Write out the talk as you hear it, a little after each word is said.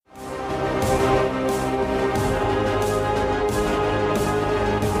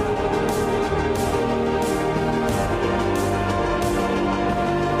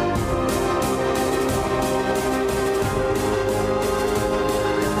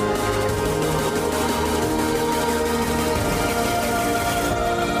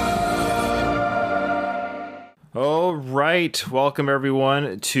right. Welcome,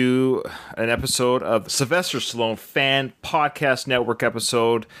 everyone, to an episode of Sylvester Stallone Fan Podcast Network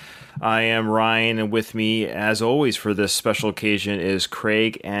episode. I am Ryan, and with me, as always, for this special occasion is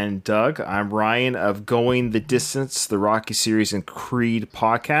Craig and Doug. I'm Ryan of Going the Distance, the Rocky series and Creed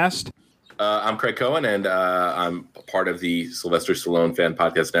podcast. I'm Craig Cohen, and I'm part of the Sylvester Stallone Fan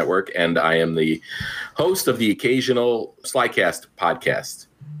Podcast Network, and I am the host of the occasional Slycast podcast.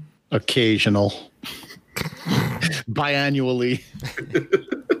 Occasional. Biannually.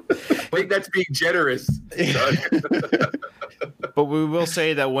 I think that's being generous. But we will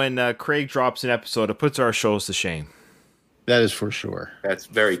say that when Craig drops an episode, it puts our shows to shame. That is for sure. That's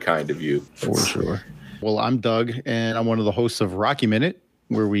very kind of you. For sure. Well, I'm Doug, and I'm one of the hosts of Rocky Minute,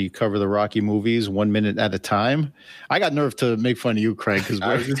 where we cover the Rocky movies 1 minute at a time. I got nerve to make fun of you, Craig.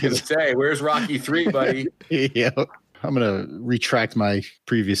 I was just going to say, where's Rocky 3, buddy? Yeah. I'm going to retract my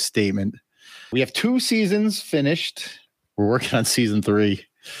previous statement. We have 2 seasons finished. We're working on season 3.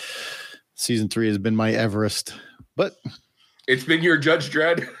 Season 3 has been my Everest, but it's been your Judge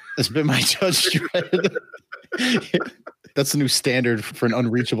Dredd. It's been my Judge Dredd. That's the new standard for an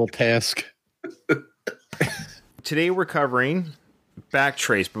unreachable task. Today we're covering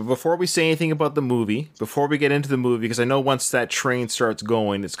Backtrace, but before we say anything about the movie, before we get into the movie, because I know once that train starts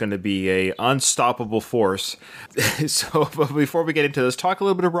going, it's going to be a unstoppable force. So but before we get into this, talk a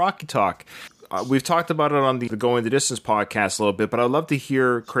little bit of Rocky talk. We've talked about it on the Going the Distance podcast a little bit, but I'd love to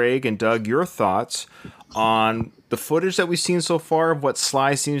hear, Craig and Doug, your thoughts on the footage that we've seen so far of what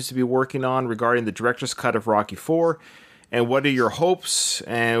Sly seems to be working on regarding the director's cut of Rocky IV, and what are your hopes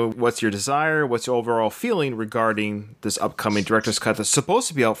and what's your desire, what's your overall feeling regarding this upcoming director's cut that's supposed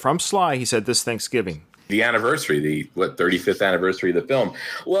to be out from Sly, he said, this Thanksgiving. The anniversary, the 35th anniversary of the film.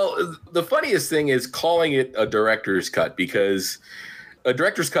 Well, the funniest thing is calling it a director's cut, because a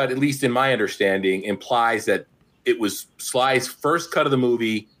director's cut, at least in my understanding, implies that it was Sly's first cut of the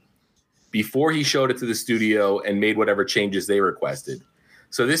movie before he showed it to the studio and made whatever changes they requested.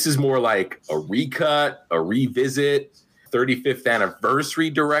 So this is more like a recut, a revisit, 35th anniversary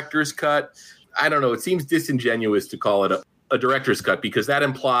director's cut. I don't know. It seems disingenuous to call it a director's cut, because that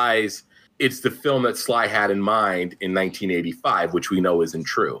implies it's the film that Sly had in mind in 1985, which we know isn't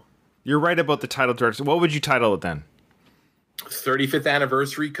true. You're right about the title director. What would you title it then? 35th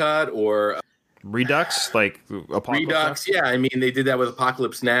anniversary cut, or Redux, like Apocalypse Redux, Now? yeah. I mean, they did that with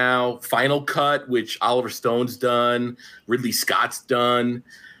Apocalypse Now. Final cut, which Oliver Stone's done, Ridley Scott's done.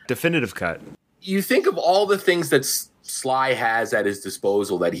 Definitive cut. You think of all the things that Sly has at his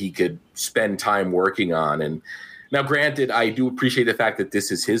disposal that he could spend time working on. And now, granted, I do appreciate the fact that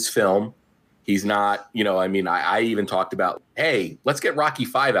this is his film. He's not, I even talked about, hey, let's get Rocky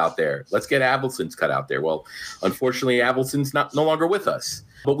V out there. Let's get Avildsen's cut out there. Well, unfortunately, Avildsen's no longer with us.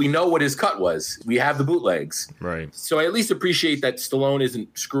 But we know what his cut was. We have the bootlegs. Right. So I at least appreciate that Stallone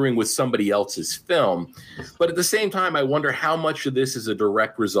isn't screwing with somebody else's film. But at the same time, I wonder how much of this is a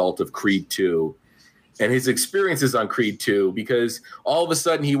direct result of Creed 2 and his experiences on Creed 2, because all of a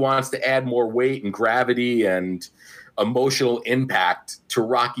sudden he wants to add more weight and gravity and emotional impact to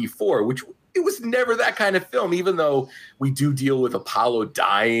Rocky 4, which it was never that kind of film, even though we do deal with Apollo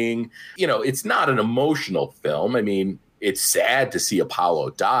dying. It's not an emotional film. I mean, it's sad to see Apollo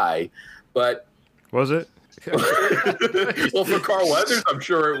die, but... Was it? Well, for Carl Weathers, I'm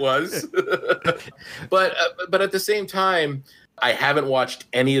sure it was. But at the same time, I haven't watched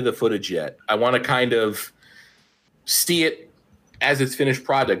any of the footage yet. I want to kind of see it as its finished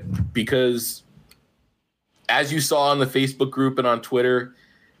product, because as you saw on the Facebook group and on Twitter,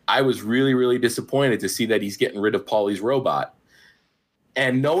 I was really, really disappointed to see that he's getting rid of Paulie's robot.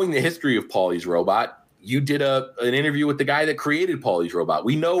 And knowing the history of Paulie's robot, you did an interview with the guy that created Paulie's robot.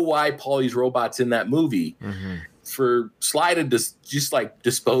 We know why Paulie's robot's in that movie. Mm-hmm. For Sly to just like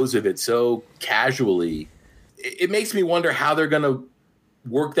dispose of it so casually, it makes me wonder how they're going to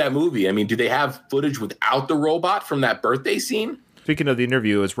work that movie. I mean, do they have footage without the robot from that birthday scene? Speaking of the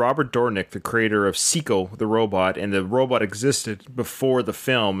interview, it's Robert Dornick, the creator of Seiko, the robot, and the robot existed before the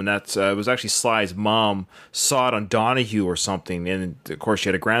film, and that's it was actually Sly's mom saw it on Donahue or something, and of course she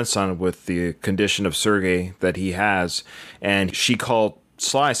had a grandson with the condition of Sergei that he has, and she called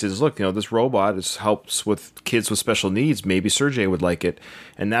Sly, says, look, this robot helps with kids with special needs. Maybe Sergei would like it.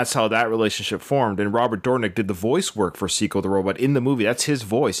 And that's how that relationship formed. And Robert Dornick did the voice work for Seiko the robot in the movie. That's his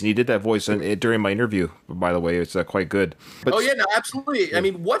voice. And he did that voice during my interview, by the way. It's quite good. But, yeah, no, absolutely. I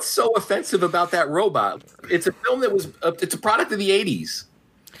mean, what's so offensive about that robot? It's a film that it's a product of the 80s.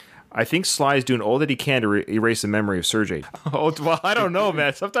 I think Sly is doing all that he can to erase the memory of Sergei. Oh, well, I don't know,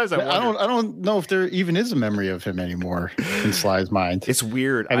 man. Sometimes I don't know if there even is a memory of him anymore in Sly's mind. It's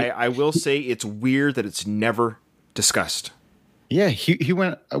weird. I will say it's weird that it's never discussed. Yeah, he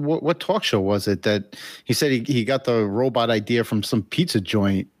went. What talk show was it that he said he got the robot idea from some pizza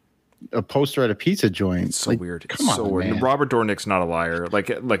joint, a poster at a pizza joint? It's so weird. Come on, weird. man. Robert Dornick's not a liar.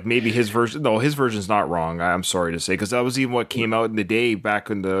 Like maybe his version. No, his version's not wrong. I'm sorry to say, because that was even what came out in the day back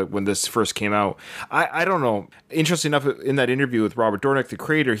when this first came out. I don't know. Interesting enough, in that interview with Robert Dornick, the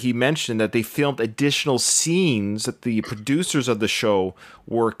creator, he mentioned that they filmed additional scenes that the producers of the show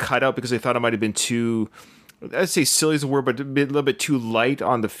were cut out because they thought it might have been too. I'd say silly is a word, but a little bit too light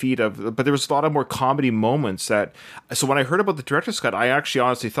on the feet of. But there was a lot of more comedy moments that. So when I heard about the director's cut, I actually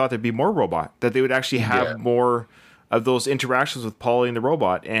honestly thought there'd be more robot. That they would actually have more of those interactions with Paulie and the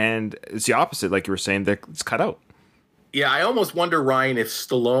robot, and it's the opposite, like you were saying, that it's cut out. Yeah, I almost wonder, Ryan, if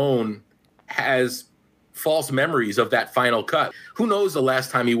Stallone has false memories of that final cut. Who knows the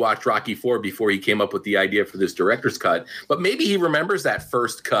last time he watched Rocky IV before he came up with the idea for this director's cut, but maybe he remembers that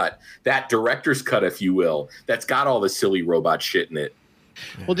first cut, that director's cut, if you will, that's got all the silly robot shit in it.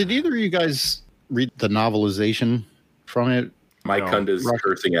 Well, did either of you guys read the novelization from it? Mike Kunda's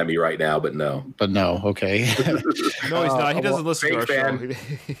cursing at me right now, but no. But no, okay. No, he's not. He doesn't listen to our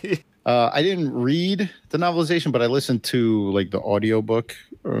show. I didn't read the novelization, but I listened to like the audiobook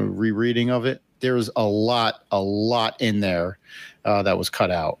rereading of it. There's a lot in there that was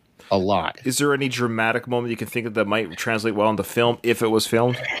cut out. A lot. Is there any dramatic moment you can think of that might translate well into film if it was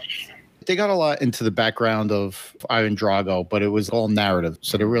filmed? They got a lot into the background of Ivan Drago, but it was all narrative.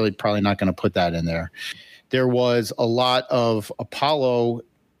 So they're really probably not going to put that in there. There was a lot of Apollo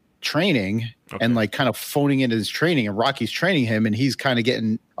training and like kind of phoning in his training, and Rocky's training him, and he's kind of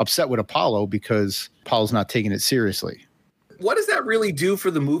getting upset with Apollo because Apollo's not taking it seriously. What does that really do for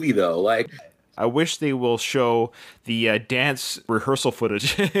the movie, though? Like, I wish they will show the dance rehearsal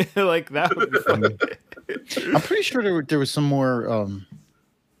footage. Like, that would be funny. I'm pretty sure there was some more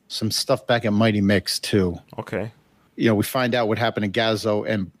some stuff back at Mighty Mix too. Okay. You know, we find out what happened to Gazzo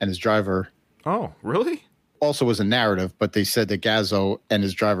and his driver. Oh, really? Also was a narrative, but they said that Gazzo and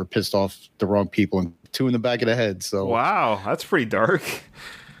his driver pissed off the wrong people and 2 in the back of the head. So wow, that's pretty dark.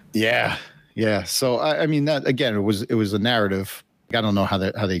 Yeah. So I mean, that again, it was a narrative. I don't know how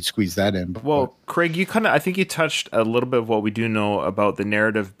they squeezed that in. Well, Craig, I think you touched a little bit of what we do know about the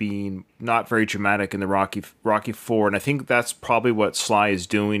narrative being not very dramatic in the Rocky IV, and I think that's probably what Sly is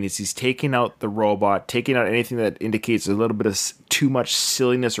doing. Is he's taking out the robot, taking out anything that indicates a little bit of too much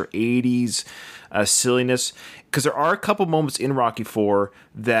silliness or 80s silliness, because there are a couple moments in Rocky IV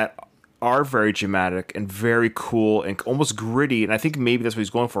that are very dramatic and very cool and almost gritty, and I think maybe that's what he's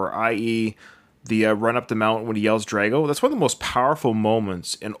going for, i.e., the run up the mountain when he yells Drago. That's one of the most powerful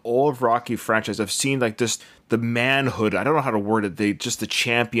moments in all of Rocky franchise. I've seen like just the manhood. I don't know how to word it. Just the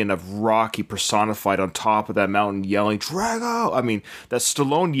champion of Rocky personified on top of that mountain yelling Drago. I mean, that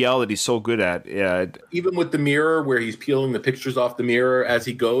Stallone yell that he's so good at. Even with the mirror where he's peeling the pictures off the mirror as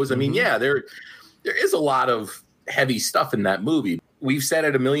he goes. I mean, yeah, there is a lot of heavy stuff in that movie. We've said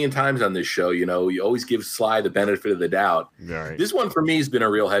it a million times on this show. You know, you always give Sly the benefit of the doubt. Right. This one for me has been a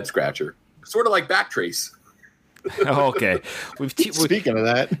real head scratcher. Sort of like Backtrace. Okay. Speaking of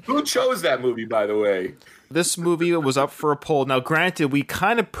that, who chose that movie, by the way? This movie was up for a poll. Now, granted, we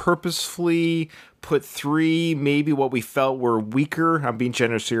kind of purposefully put 3, maybe what we felt were weaker, I'm being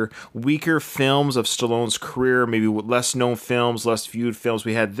generous here, weaker films of Stallone's career, maybe less known films, less viewed films.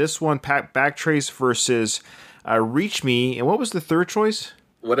 We had this one, Backtrace versus Reach Me. And what was the third choice?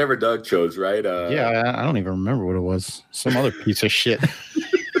 Whatever Doug chose, right? Yeah, I don't even remember what it was. Some other piece of shit.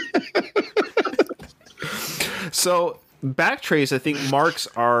 So, Backtrace, I think, marks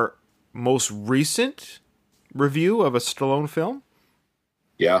our most recent review of a Stallone film.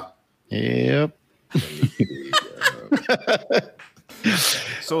 Yeah. Yep.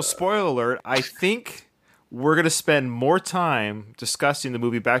 So, spoiler alert, I think we're going to spend more time discussing the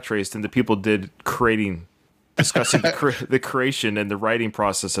movie Backtrace than the people did discussing the creation and the writing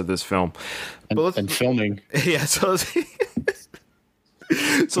process of this film. And filming. Yeah, so let's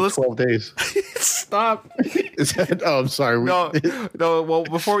 12 days. Stop. I'm sorry. No. Well,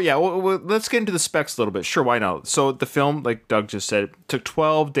 before, let's get into the specs a little bit. Sure, why not? So the film, like Doug just said, took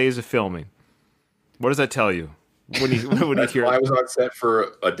 12 days of filming. What does that tell you? When you hear? I was on set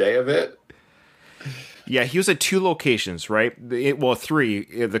for a day of it. Yeah, he was at 2 locations, right?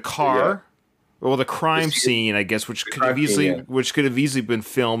 3. The car, the crime scene, I guess, which could have easily been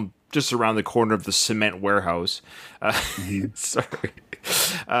filmed just around the corner of the cement warehouse. Sorry.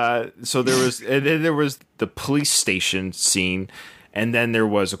 So there was the police station scene, and then there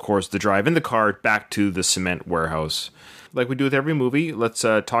was, of course, the drive in the car back to the cement warehouse. Like we do with every movie, let's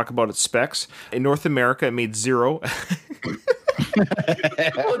talk about its specs. In North America, it made 0.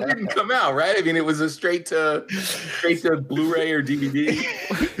 Well, it didn't come out, right? I mean, it was a straight to Blu-ray or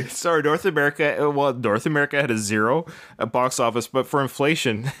DVD. Sorry, North America. Well, North America had a 0 at box office, but for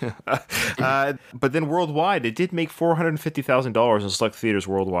inflation. But then worldwide, it did make $450,000 in select theaters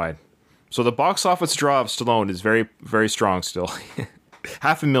worldwide. So the box office draw of Stallone is very, very strong still.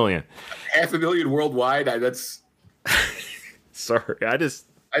 $500,000. $500,000 worldwide. That's. Sorry, I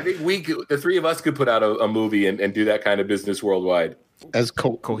think the three of us could put out a movie and do that kind of business worldwide. As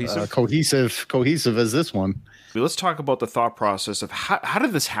cohesive as this one. Let's talk about the thought process of how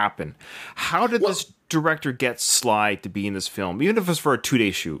did this happen? How did this director get Sly to be in this film, even if it was for a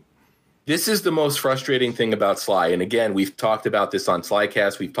 2-day shoot? This is the most frustrating thing about Sly. And again, we've talked about this on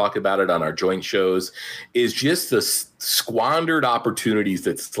Slycast. We've talked about it on our joint shows, is just the squandered opportunities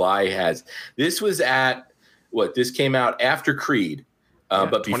that Sly has. This was this came out after Creed,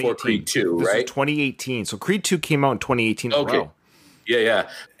 but before Creed 2, this right? Was 2018. So Creed 2 came out in 2018 as well. Yeah.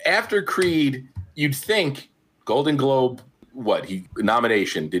 After Creed, you'd think Golden Globe,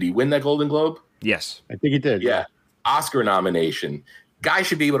 nomination. Did he win that Golden Globe? Yes. I think he did. Yeah. Oscar nomination. Guy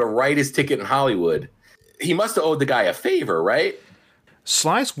should be able to write his ticket in Hollywood. He must have owed the guy a favor, right?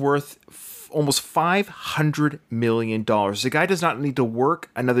 Sly's worth almost $500 million. The guy does not need to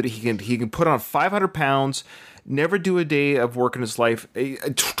work another day. He can put on 500 pounds, never do a day of work in his life.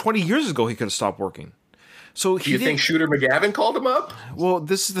 20 years ago, he could have stopped working. So do you think Shooter McGavin called him up? Well,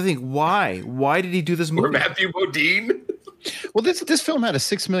 this is the thing. Why? Why did he do this movie? Or Matthew Modine? Well, this film had a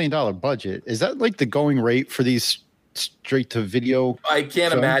 $6 million budget. Is that like the going rate for these straight to video? I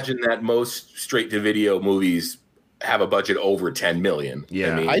can't imagine that most straight to video movies have a budget over 10 million.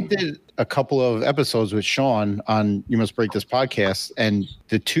 Yeah. I did a couple of episodes with Sean on You Must Break This podcast, and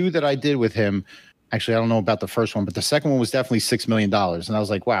the two that I did with him, actually I don't know about the first one, but the second one was definitely $6 million. And I was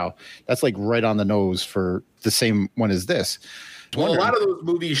like, wow, that's like right on the nose for the same one as this. Well, a lot of those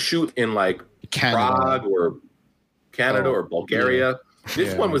movies shoot in like Prague or Canada or Bulgaria. Yeah.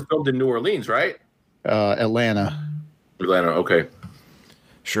 This one was filmed in New Orleans, right? Atlanta, okay.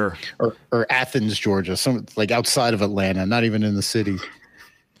 Sure. Or Athens, Georgia, some like outside of Atlanta, not even in the city.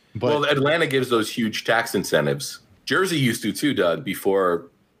 But, well, Atlanta gives those huge tax incentives. Jersey used to too, Doug, before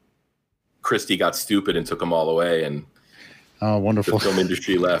Christie got stupid and them them all away, and wonderful. The film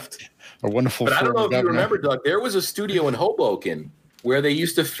industry left. A wonderful. But I don't know if you remember, Doug, there was a studio in Hoboken where they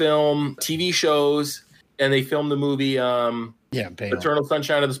used to film TV shows, and they filmed the movie Eternal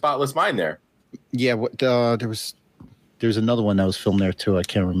Sunshine of the Spotless Mind there. Yeah, there's another one that was filmed there too. I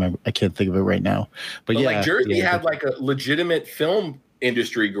can't remember. I can't think of it right now. But yeah, like Jersey had like a legitimate film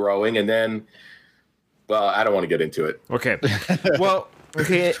industry growing, and then, well, I don't want to get into it. Okay. Well,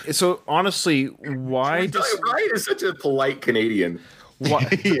 okay. So honestly, why does Ryan is such a polite Canadian? Why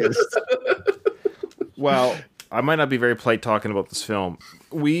he is. Well, I might not be very polite talking about this film.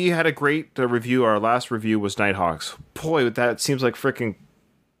 We had a great review. Our last review was Nighthawks. Boy, that seems like freaking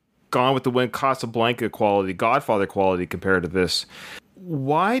Gone with the Wind, Casablanca quality, Godfather quality compared to this.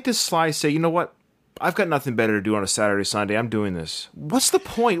 Why does Sly say, you know what? I've got nothing better to do on a Saturday, Sunday. I'm doing this. What's the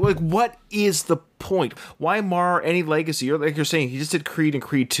point? Like, what is the point? Why mar any legacy? Like you're saying, he just did Creed and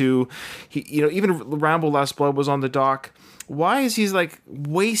Creed 2. Even Rambo Last Blood was on the dock. Why is he like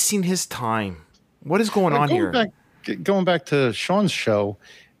wasting his time? What is going on here? Going back to Sean's show,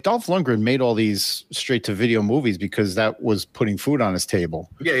 Dolph Lundgren made all these straight-to-video movies because that was putting food on his table.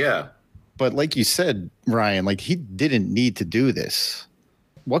 Yeah. But like you said, Ryan, like he didn't need to do this.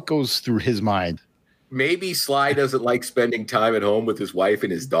 What goes through his mind? Maybe Sly doesn't like spending time at home with his wife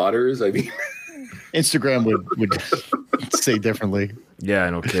and his daughters. I mean, Instagram would say differently. Yeah,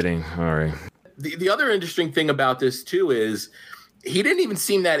 no kidding. All right. The other interesting thing about this, too, is he didn't even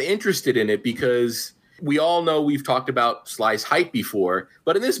seem that interested in it because we all know we've talked about Sly's height before,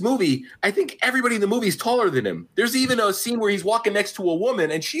 but in this movie, I think everybody in the movie is taller than him. There's even a scene where he's walking next to a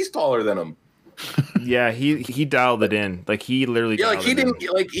woman and she's taller than him. Yeah, he dialed it in. Like he literally. Yeah, like he didn't.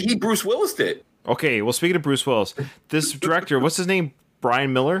 Like he Bruce Willis did. Okay, well, speaking of Bruce Willis, this director, what's his name?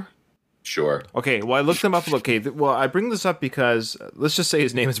 Brian Miller. Sure. Okay, well, I looked him up. Okay, well, I bring this up because let's just say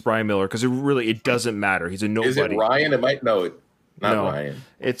his name is Brian Miller because it doesn't matter. He's a nobody. Is it Ryan? It might know it. Not no, Ryan.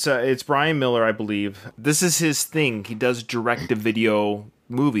 It's Brian Miller, I believe. This is his thing. He does direct-to-video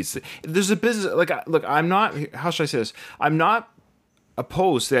movies. There's a business. Look, I'm not. How should I say this? I'm not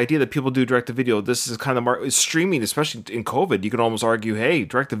opposed to the idea that people do direct-to-video. This is kind of streaming, especially in COVID. You can almost argue, hey,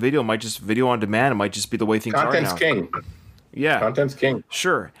 direct-to-video might just video on demand. It might just be the way things are now. Content's king. Yeah, content's king.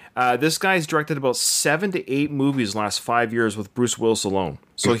 Sure. This guy's directed about 7 to 8 movies in the last 5 years with Bruce Willis alone.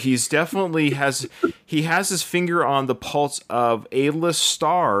 So he's definitely has his finger on the pulse of A-list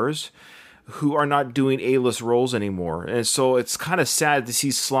stars who are not doing A-list roles anymore. And so it's kind of sad to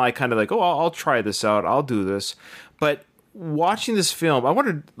see Sly kind of like, oh, I'll try this out. I'll do this. But watching this film, I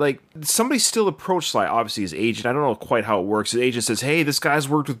wondered, like, somebody still approached Sly, obviously his agent. I don't know quite how it works. His agent says, hey, this guy's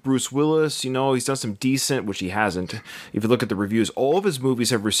worked with Bruce Willis. You know, he's done some decent, which he hasn't. If you look at the reviews, all of his movies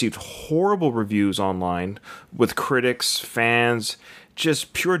have received horrible reviews online with critics, fans,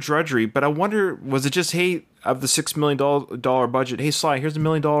 just pure drudgery. But I wonder, was it just, hey, of the $6 million budget, hey, Sly, here's $1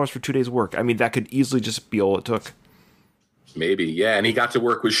 million for 2 days' work? I mean, that could easily just be all it took. Maybe, yeah. And he got to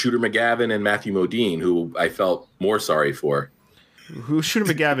work with Shooter McGavin and Matthew Modine, who I felt more sorry for. Who's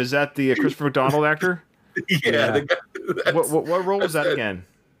Shooter McGavin? Is that the Christopher McDonald actor? Yeah. The guy, what role was that again?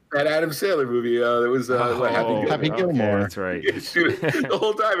 That Adam Sandler movie. That was Happy Gilmore. Okay, that's right. The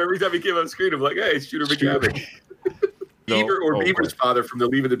whole time, every time he came on screen, I'm like, hey, it's Shooter McGavin. Beaver's father from the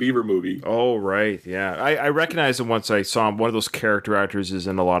Leave It to Beaver movie. Oh, right. Yeah. I recognized him once I saw him. One of those character actors is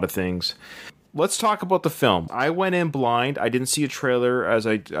in a lot of things. Let's talk about the film. I went in blind. I didn't see a trailer as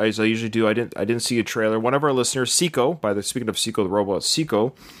I usually do. I didn't see a trailer. One of our listeners, Seiko, speaking of Seiko the robot,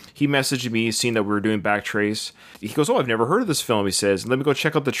 Seiko, he messaged me seeing that we were doing Backtrace. He goes, oh, I've never heard of this film, he says. Let me go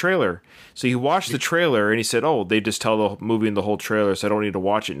check out the trailer. So he watched the trailer and he said, oh, they just tell the movie in the whole trailer, so I don't need to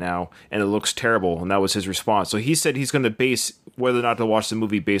watch it now. And it looks terrible. And that was his response. So he said he's going to base whether or not to watch the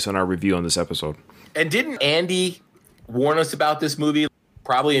movie based on our review on this episode. And didn't Andy warn us about this movie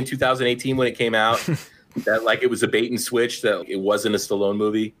probably in 2018 when it came out? That like it was a bait and switch, that it wasn't a Stallone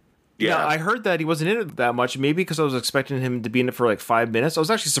movie? Yeah, I heard that he wasn't in it that much. Maybe because I was expecting him to be in it for like 5 minutes. I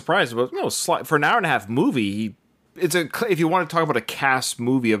was actually surprised. But for an hour and a half movie, if you want to talk about a cast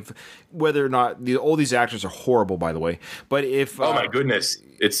movie of whether or not all these actors are horrible, by the way. But if oh my goodness,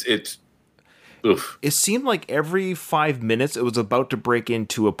 it's oof. It seemed like every 5 minutes it was about to break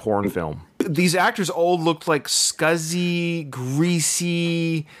into a porn film. These actors all looked like scuzzy,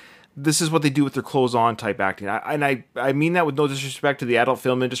 greasy. This is what they do with their clothes on type acting. I mean that with no disrespect to the adult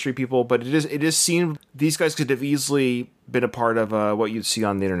film industry people, but it is seen these guys could have easily been a part of what you'd see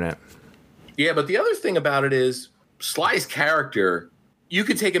on the internet. Yeah, but the other thing about it is Sly's character, you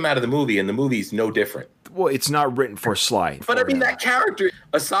could take him out of the movie and the movie's no different. Well, it's not written for Sly. But I mean, that character,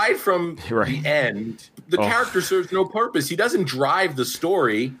 aside from the end, the character serves no purpose. He doesn't drive the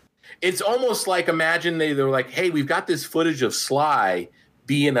story. It's almost like, imagine they're like, hey, we've got this footage of Sly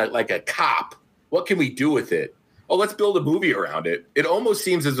being a cop. What can we do with it? Oh, let's build a movie around it. It almost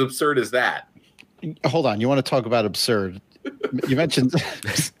seems as absurd as that. Hold on. You want to talk about absurd? You mentioned,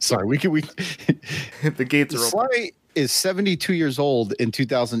 sorry, we the gates are open. Sly is 72 years old in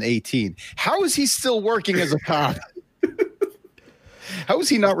 2018. How is he still working as a cop? How is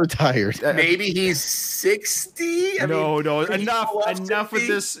he not retired? Maybe he's 60? No, enough with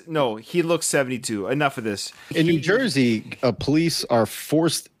this. No, he looks 72. Enough of this. In New Jersey, police are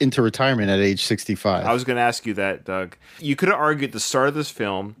forced into retirement at age 65. I was going to ask you that, Doug. You could have argued at the start of this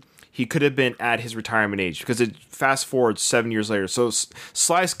film, he could have been at his retirement age because it fast forwards 7 years later. So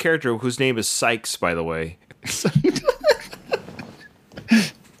Sly's character, whose name is Sykes, by the way.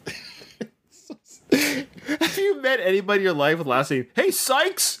 Have you met anybody in your life with the last name? Hey,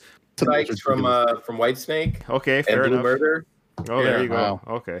 Sykes! Sykes from Whitesnake. Okay, fair enough. Murder. Oh, there you go. Wow.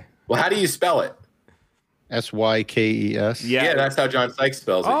 Okay. Well, how do you spell it? Sykes. Yeah, that's how John Sykes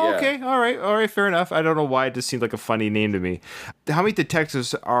spells it. Oh, yeah. okay. All right. Fair enough. I don't know why it just seemed like a funny name to me. How many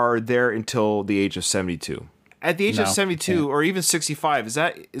detectives are there until the age of 72? At the age of 72 or even 65, is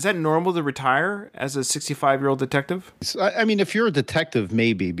that normal to retire as a 65-year-old detective? I mean, if you're a detective,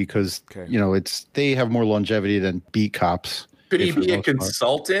 maybe, because they have more longevity than beat cops. Could he be a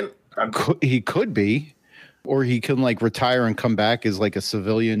consultant? He could be, or he can like retire and come back as like a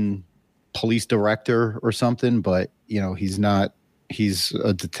civilian police director or something. But he's not. He's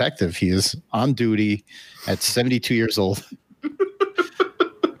a detective. He is on duty at 72 years old.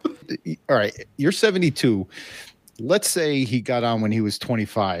 All right, you're 72. Let's say he got on when he was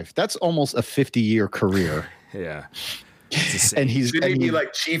 25. That's almost a 50-year career. Yeah. And he's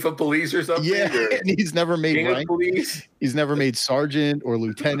like chief of police or something? Yeah, and he's never made rank. Police. He's never made sergeant or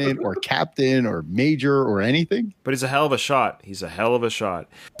lieutenant or captain or major or anything. But he's a hell of a shot.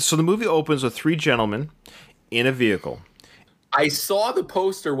 So the movie opens with three gentlemen in a vehicle. I saw the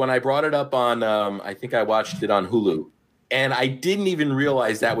poster when I brought it up on, I think I watched it on Hulu. And I didn't even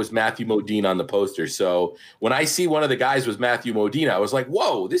realize that was Matthew Modine on the poster. So when I see one of the guys was Matthew Modine, I was like,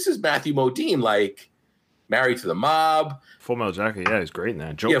 whoa, this is Matthew Modine, like Married to the Mob. Full Metal Jacket. Yeah, he's great in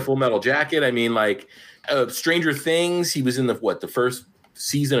that. Yeah, Full Metal Jacket. I mean, like Stranger Things. He was in the first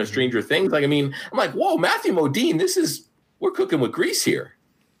season of Stranger Things. Like, I mean, I'm like, whoa, Matthew Modine, we're cooking with grease here.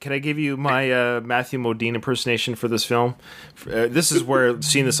 Can I give you my Matthew Modine impersonation for this film? This is where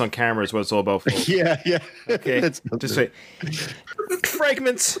seeing this on camera is what it's all about, folks. Yeah. Okay, just say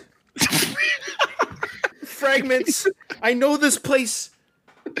fragments. Fragments. I know this place.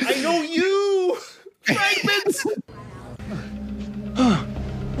 I know you. Fragments.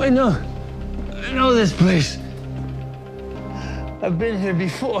 Wait, no. I know this place. I've been here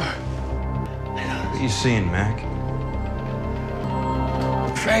before. What are you seeing, Mac?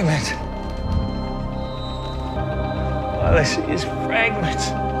 Fragments. All I see is fragments.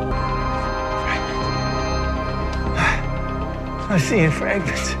 I'm seeing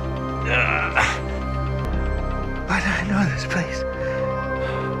fragments. Why do I know this place?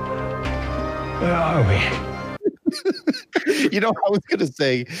 Where are we? You know, I was going to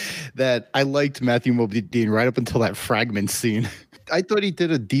say that I liked Matthew Modine right up until that fragment scene. I thought he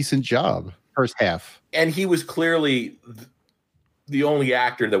did a decent job first half. And he was clearly the only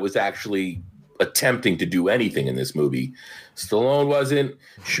actor that was actually attempting to do anything in this movie. Stallone wasn't.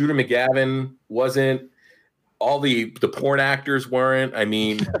 Shooter McGavin wasn't. All the porn actors weren't. I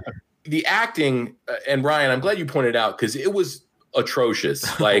mean, the acting, and Ryan, I'm glad you pointed out, because it was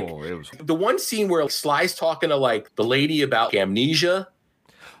atrocious. Like the one scene where Sly's talking to like the lady about amnesia,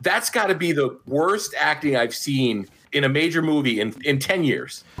 that's got to be the worst acting I've seen in a major movie in 10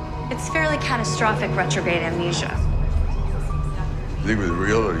 years. It's fairly catastrophic retrograde amnesia. You think it was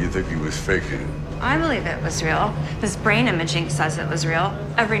real, or do you think he was faking it? I believe it was real. This brain imaging says it was real.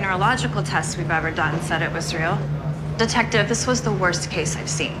 Every neurological test we've ever done said it was real. Detective, this was the worst case I've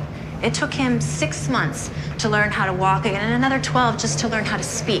seen. It took him 6 months to learn how to walk again, and another 12 just to learn how to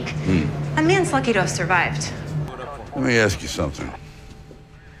speak. A man's lucky to have survived. Let me ask you something.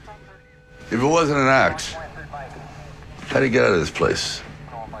 If it wasn't an axe, how'd he get out of this place?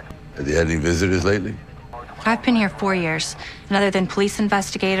 Have you had any visitors lately? I've been here 4 years, and other than police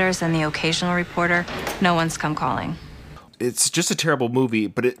investigators and the occasional reporter, no one's come calling. It's just a terrible movie,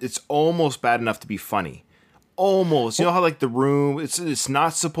 but it's almost bad enough to be funny. Almost. You know how like The Room, it's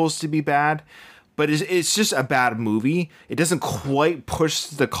not supposed to be bad, but it's just a bad movie. It doesn't quite push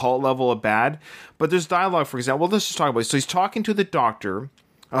the cult level of bad, but there's dialogue, for example. Well, let's just talk about it. So he's talking to the doctor.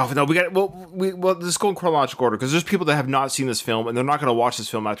 Oh no, let's go in chronological order, because there's people that have not seen this film and they're not going to watch this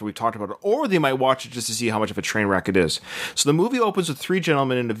film after we talked about it, or they might watch it just to see how much of a train wreck it is. So the movie opens with 3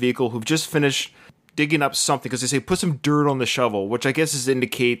 gentlemen in a vehicle who've just finished digging up something, because they say put some dirt on the shovel, which I guess is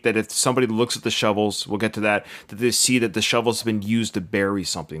indicate that if somebody looks at the shovels, we'll get to that they see that the shovels have been used to bury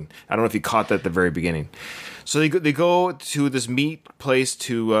something. I don't know if you caught that at the very beginning. So they go to this meat place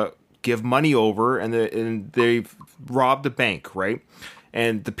to give money over, and they've robbed a bank, right?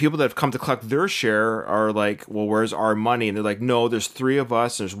 And the people that have come to collect their share are like, well, where's our money? And they're like, no, there's 3 of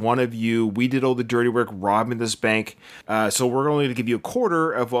us. There's 1 of you. We did all the dirty work robbing this bank. So we're only going to give you a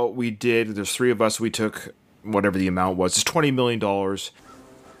quarter of what we did. There's 3 of us. We took whatever the amount was. It's $20 million. Who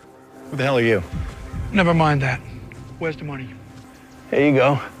the hell are you? Never mind that. Where's the money? Here you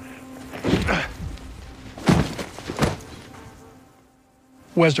go.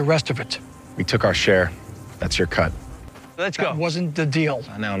 Where's the rest of it? We took our share. That's your cut. Let's go. That wasn't the deal.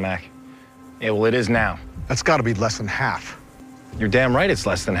 I know, Mac. Yeah, well, it is now. That's got to be less than half. You're damn right it's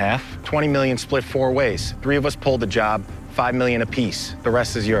less than half. 20 million split 4 ways. 3 of us pulled the job, 5 million apiece. The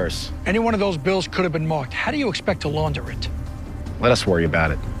rest is yours. Any one of those bills could have been marked. How do you expect to launder it? Let us worry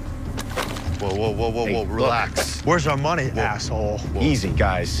about it. Whoa, relax. Where's our money, asshole? Easy,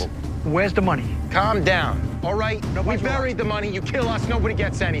 guys. Where's the money? Calm down, all right? We buried the money. You kill us, nobody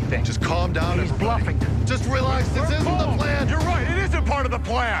gets anything. Just calm down, He's everybody. bluffing. Just relax. This isn't the plan. You're right. It isn't part of the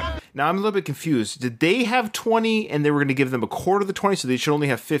plan. Now, I'm a little bit confused. Did they have 20 and they were going to give them a quarter of the 20, so they should only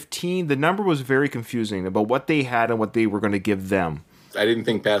have 15? The number was very confusing about what they had and what they were going to give them. I didn't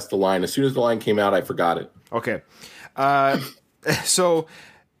think past the line. As soon as the line came out, I forgot it. Okay. So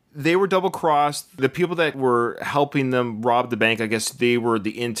they were double-crossed. The people that were helping them rob the bank, I guess they were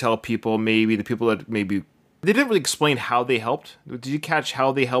the intel people, maybe the people that maybe... They didn't really explain how they helped. Did you catch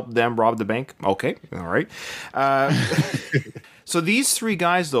how they helped them rob the bank? Okay, all right. So these 3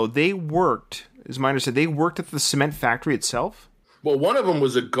 guys, though, they worked, as my understanding, they worked at the cement factory itself? Well, one of them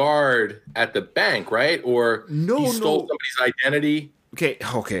was a guard at the bank, right? Or No, he stole somebody's identity. Okay.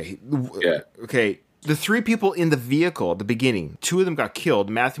 Yeah. Okay. The 3 people in the vehicle at the beginning, 2 of them got killed.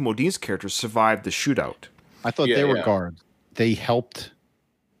 Matthew Modine's character survived the shootout. I thought they were guards. They helped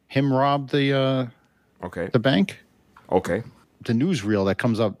him rob the bank. Okay. The newsreel that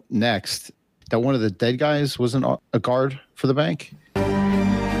comes up next, that one of the dead guys wasn't a guard for the bank.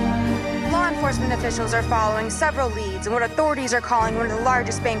 Law enforcement officials are following several leads in what authorities are calling one of the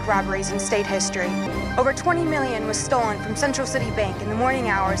largest bank robberies in state history. Over $20 million was stolen from Central City Bank in the morning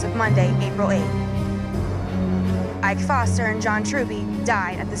hours of Monday, April 8th. Ike Foster and John Truby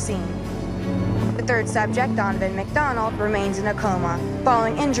died at the scene. The third subject, Donovan McDonald, remains in a coma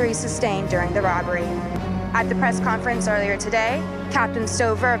following injuries sustained during the robbery. At the press conference earlier today, Captain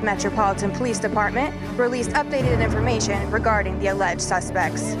Stover of Metropolitan Police Department released updated information regarding the alleged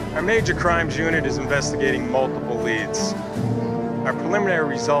suspects. Our major crimes unit is investigating multiple leads. Our preliminary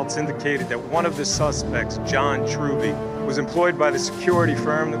results indicated that one of the suspects, John Truby, was employed by the security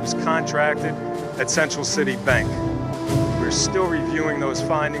firm that was contracted at Central City Bank. We're still reviewing those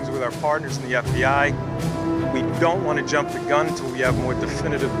findings with our partners in the FBI. We don't want to jump the gun until we have more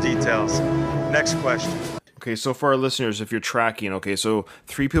definitive details. Next question. Okay, so for our listeners, if you're tracking, okay, so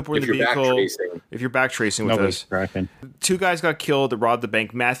 3 people were in the vehicle. If you're backtracing with us, tracking. 2 guys got killed that robbed the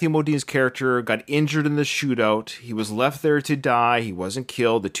bank. Matthew Modine's character got injured in the shootout. He was left there to die. He wasn't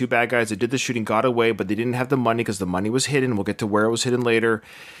killed. The 2 bad guys that did the shooting got away, but they didn't have the money because the money was hidden. We'll get to where it was hidden later.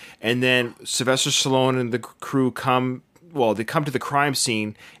 And then Sylvester Stallone and the crew come to the crime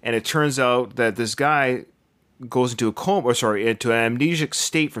scene, and it turns out that this guy goes into into an amnesic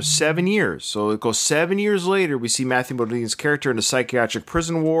state for 7 years. So it goes 7 years later, we see Matthew Modine's character in a psychiatric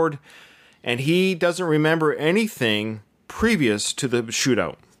prison ward, and he doesn't remember anything previous to the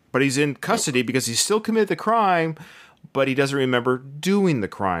shootout. But he's in custody because he still committed the crime, but he doesn't remember doing the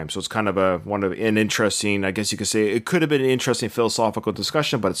crime. So it's kind of an interesting, I guess you could say, it could have been an interesting philosophical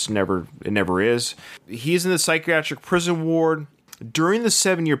discussion, but it never is. He's in the psychiatric prison ward. During the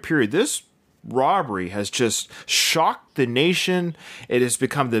 7-year period, this robbery has just shocked the nation. It has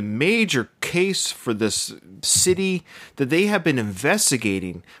become the major case for this city that they have been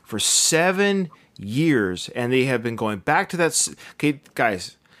investigating for 7 years, and they have been going back to that. Okay,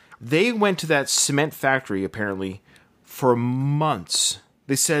 guys, they went to that cement factory apparently for months.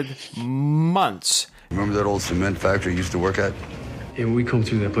 They said months. Remember that old cement factory you used to work at? Yeah, we combed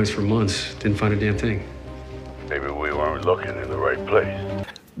through that place for months. Didn't find a damn thing. Maybe we weren't looking in the right place.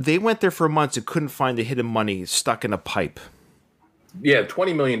 They went there for months and couldn't find the hidden money stuck in a pipe. Yeah,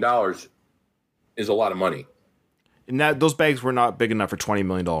 $20 million is a lot of money. And those bags were not big enough for $20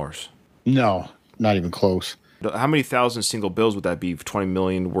 million. No, not even close. How many thousand single bills would that be for $20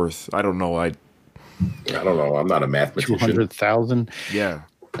 million worth? I don't know. I don't know. I'm not a mathematician. 200,000. Yeah.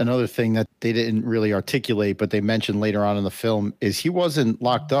 Another thing that they didn't really articulate, but they mentioned later on in the film, is he wasn't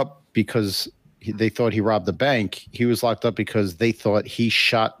locked up because they thought he robbed the bank. He was locked up because they thought he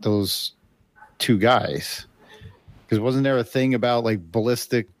shot those 2 guys. Because wasn't there a thing about like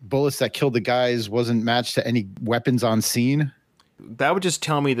ballistic bullets that killed the guys wasn't matched to any weapons on scene? That would just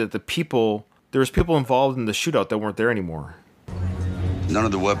tell me that there was people involved in the shootout that weren't there anymore. None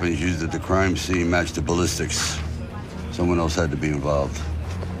of the weapons used at the crime scene matched the ballistics. Someone else had to be involved.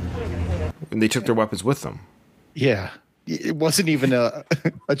 And they took their weapons with them. Yeah. It wasn't even a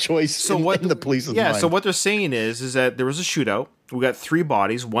choice in the police's mind. So what they're saying is that there was a shootout. We got 3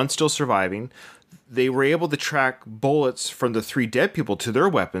 bodies, 1 still surviving. They were able to track bullets from the 3 dead people to their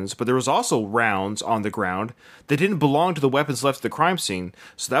weapons, but there was also rounds on the ground that didn't belong to the weapons left at the crime scene.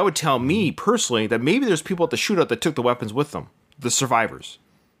 So that would tell me personally that maybe there's people at the shootout that took the weapons with them, the survivors.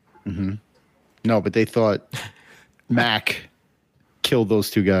 Mm-hmm. No, but they thought Mac killed those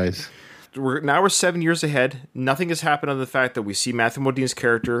 2 guys. We're 7 years ahead. Nothing has happened on the fact that we see Matthew Modine's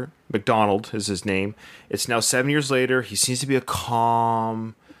character, McDonald is his name. It's now 7 years later. He seems to be a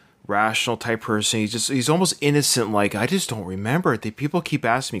calm, rational type person. He's almost innocent. Like, I just don't remember it. People keep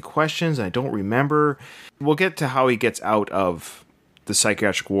asking me questions, and I don't remember. We'll get to how he gets out of the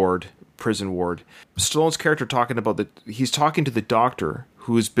psychiatric ward, prison ward. Stallone's character he's talking to the doctor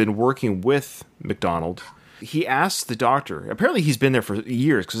who's been working with McDonald. He asks the doctor, apparently he's been there for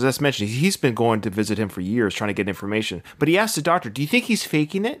years, because as mentioned, he's been going to visit him for years trying to get information. But he asks the doctor, do you think he's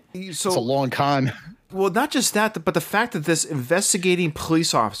faking it? It's a long con. Well, not just that, but the fact that this investigating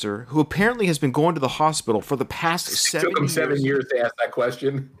police officer, who apparently has been going to the hospital for the past 7 years. It took him 7 years to ask that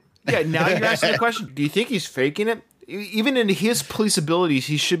question. Yeah, now you're asking the question, do you think he's faking it? Even in his police abilities,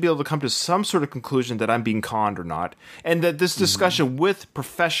 he should be able to come to some sort of conclusion that I'm being conned or not. And that this discussion with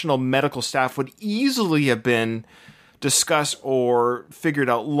professional medical staff would easily have been discussed or figured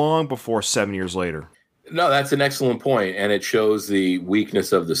out long before 7 years later. No, that's an excellent point, and it shows the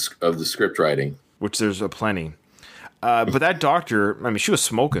weakness of the script writing. Which there's plenty. But that doctor, I mean, she was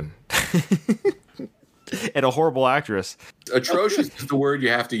smoking. And a horrible actress. Atrocious is the word you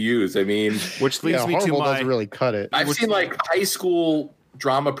have to use. I mean, which leads me to my. Doesn't really cut it. I've seen like high school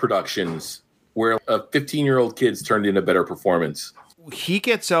drama productions where a 15-year-old kid's turned in a better performance. He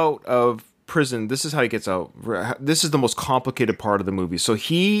gets out of prison, this is how he gets out. This is the most complicated part of the movie. So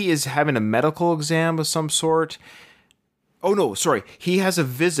he is having a medical exam of some sort. Oh, no, sorry. He has a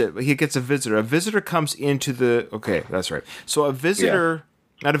visit. He gets a visitor. A visitor comes into the... Okay, that's right. So a visitor... Yeah.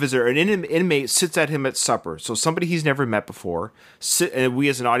 Not a visitor. An inmate sits at him at supper. So somebody he's never met before, and we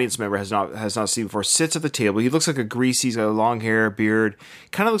as an audience member has not seen before, sits at the table. He looks like a greasy, he's got long hair, beard.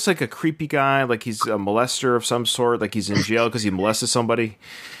 Kind of looks like a creepy guy, like he's a molester of some sort, like he's in jail because he molested somebody.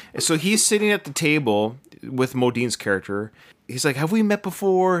 So he's sitting at the table with Modine's character. He's like, have we met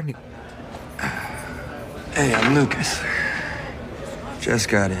before? Hey, I'm Lucas. Just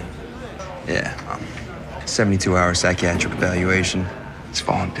got in. Yeah, 72-hour psychiatric evaluation. It's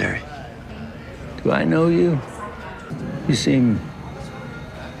voluntary. Do I know you? You seem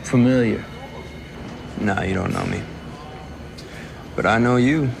familiar. No, you don't know me. But I know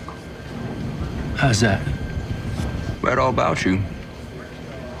you. How's that? Read all about you.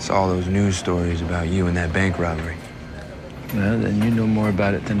 Saw all those news stories about you and that bank robbery. Well, then you know more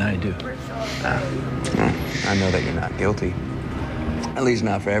about it than I do. Well, I know that you're not guilty. At least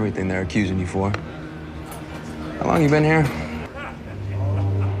not for everything they're accusing you for. How long you been here?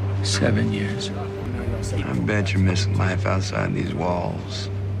 7 years. I bet you're missing life outside these walls.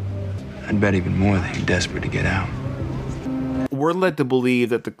 I'd bet even more that you're desperate to get out. We're led to believe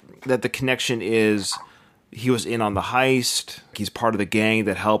that the connection is he was in on the heist. He's part of the gang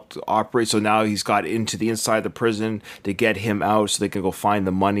that helped operate. So now he's got into the inside of the prison to get him out so they can go find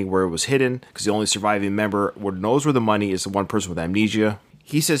the money where it was hidden. Because the only surviving member who knows where the money is the one person with amnesia.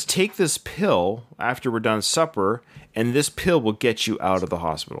 He says, take this pill after we're done supper, and this pill will get you out of the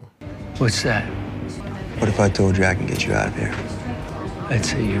hospital. What's that? What if I told you I can get you out of here? I'd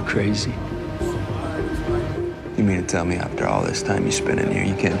say you're crazy. You mean to tell me after all this time you spent in here,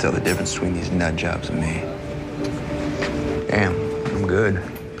 you can't tell the difference between these nut jobs and me? Damn, I'm good.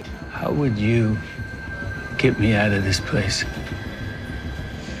 How would you get me out of this place?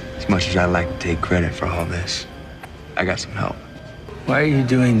 As much as I'd like to take credit for all this, I got some help. Why are you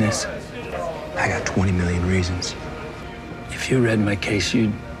doing this? I got 20 million reasons. If you read my case,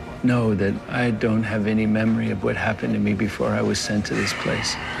 you'd know that I don't have any memory of what happened to me before I was sent to this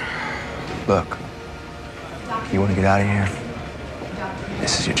place. Look, you want to get out of here?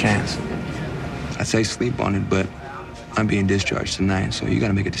 This is your chance. I'd say sleep on it, but I'm being discharged tonight, so you got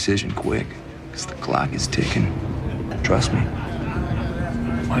to make a decision quick, because the clock is ticking. Trust me.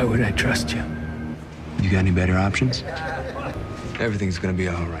 Why would I trust you? You got any better options? Everything's gonna be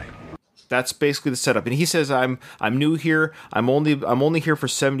all right. That's basically the setup. And he says, I'm new here. I'm only here for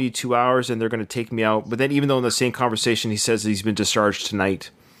 72 hours, and they're going to take me out. But then, even though in the same conversation he says that he's been discharged tonight,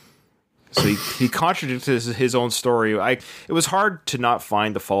 so he contradicts his own story. It was hard to not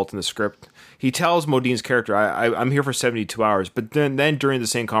find the fault in the script. He tells Modine's character, I'm here for 72 hours. But then during the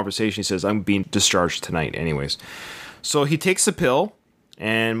same conversation, he says, I'm being discharged tonight, anyways. So he takes the pill,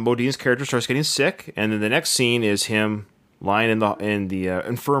 and Modine's character starts getting sick. And then the next scene is him lying in the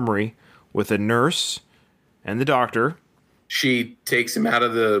infirmary with a nurse and the doctor. She takes him out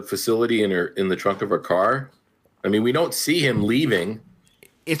of the facility in the trunk of her car. I mean, we don't see him leaving.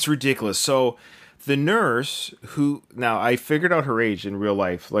 It's ridiculous. So the nurse, who now I figured out her age in real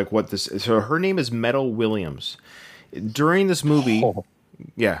life, like what this is. So her name is Meadow Williams. During this movie,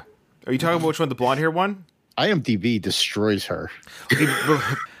 yeah. Are you talking about which one, the blonde hair one? IMDb destroys her.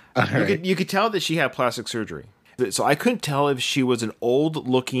 You could tell that she had plastic surgery. So I couldn't tell if she was an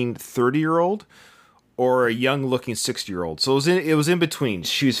old-looking 30-year-old or a young-looking 60-year-old. So it was in between.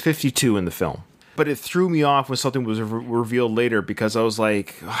 She was 52 in the film. But it threw me off when something was revealed later because I was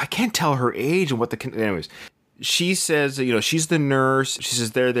like, I can't tell her age and what the... Anyways, she says, she's the nurse. She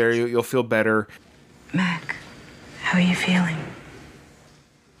says, there, you'll feel better. Mac, how are you feeling?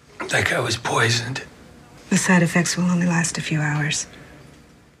 Like I was poisoned. The side effects will only last a few hours.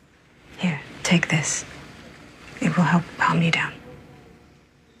 Here, take this. It will help calm you down.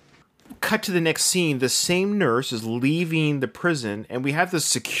 Cut to the next scene. The same nurse is leaving the prison, and we have the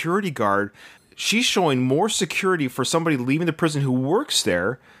security guard. She's showing more security for somebody leaving the prison who works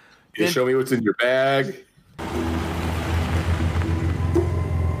there. You show me what's in your bag.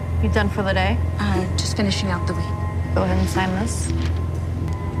 You done for the day? Just finishing out the week. Go ahead and sign this.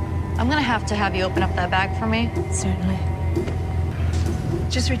 I'm gonna have you open up that bag for me. Certainly.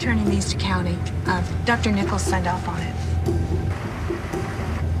 Just returning these to county. Dr. Nichols signed off on it.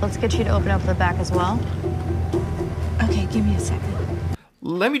 Let's get you to open up the back as well. Okay, give me a second.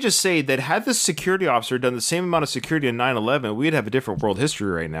 Let me just say that had the security officer done the same amount of security in 9/11, we'd have a different world history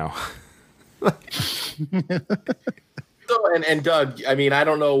right now. So, and Doug, I mean, I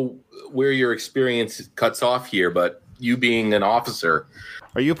don't know where your experience cuts off here, but you being an officer.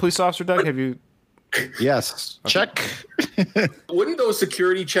 Are you a police officer, Doug? Have you? Yes. Check. Wouldn't those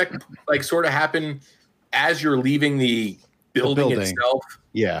security check like sort of happen as you're leaving the building itself?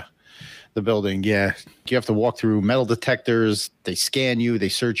 Yeah. The building. Yeah. You have to walk through metal detectors. They scan you. They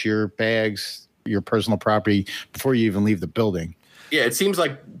search your bags, your personal property before you even leave the building. Yeah. It seems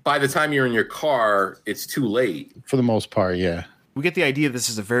like by the time you're in your car, it's too late. For the most part. Yeah. We get the idea this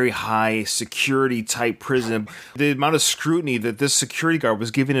is a very high security type prison. The amount of scrutiny that this security guard was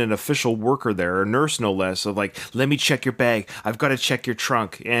giving an official worker there, a nurse no less, of like, let me check your bag. I've got to check your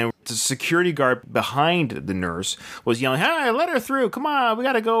trunk. And the security guard behind the nurse was yelling, hey, let her through. Come on, we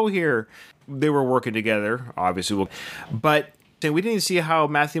got to go here. They were working together, obviously. But we didn't even see how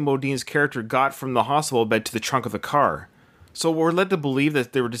Matthew Modine's character got from the hospital bed to the trunk of the car. So we're led to believe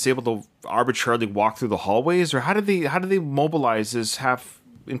that they were just able to arbitrarily walk through the hallways, or how did they mobilize this half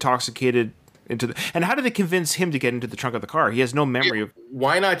intoxicated and how did they convince him to get into the trunk of the car? He has no memory of.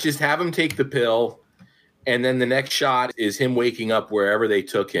 Why not just have him take the pill, and then the next shot is him waking up wherever they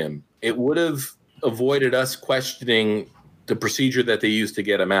took him? It would have avoided us questioning the procedure that they used to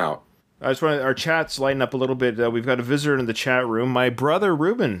get him out. I just want our chat's lighten up a little bit. We've got a visitor in the chat room. My brother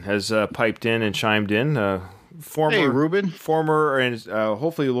Ruben has piped in and chimed in. Hey, Ruben. Former, and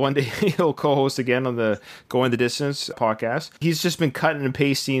hopefully one day he'll co-host again on the Going the Distance podcast. He's just been cutting and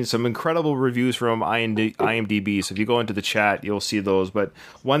pasting some incredible reviews from IMDb. So if you go into the chat, you'll see those. But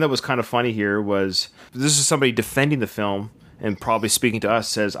one that was kind of funny here was, this is somebody defending the film and probably speaking to us,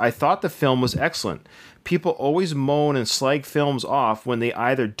 says, I thought the film was excellent. People always moan and slag films off when they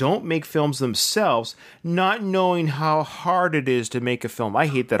either don't make films themselves, not knowing how hard it is to make a film. I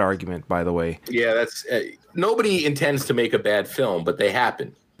hate that argument, by the way. Yeah, that's nobody intends to make a bad film, but they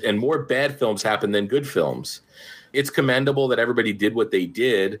happen. And more bad films happen than good films. It's commendable that everybody did what they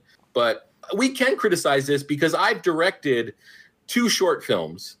did, but we can criticize this because I've directed 2 short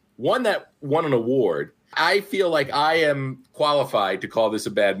films, one that won an award. I feel like I am qualified to call this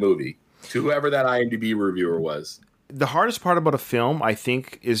a bad movie, to whoever that IMDb reviewer was. The hardest part about a film, I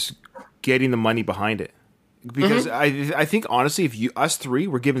think, is getting the money behind it. Because I think, honestly, if us three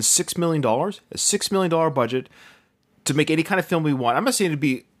were given $6 million, a $6 million budget to make any kind of film we want, I'm not saying it'd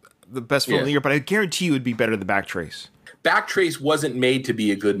be the best film of the year, but I guarantee you it would be better than Backtrace. Backtrace wasn't made to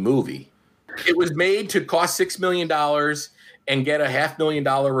be a good movie. It was made to cost $6 million and get a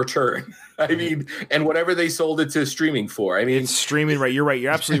 $500,000 return. I mean, and whatever they sold it to streaming for. I mean, it's streaming, right? You're right.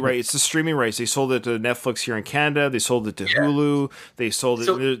 You're absolutely right. It's the streaming rights. They sold it to Netflix here in Canada. They sold it to Hulu. They sold it.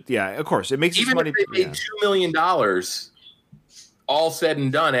 So, of course, it makes even money. If they made $2 million, all said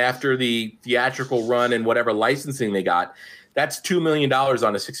and done, after the theatrical run and whatever licensing they got, that's $2 million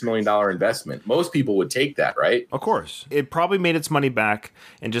on a $6 million investment. Most people would take that, right? Of course. It probably made its money back.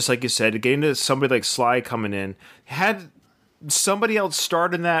 And just like you said, getting to somebody like Sly coming in, had somebody else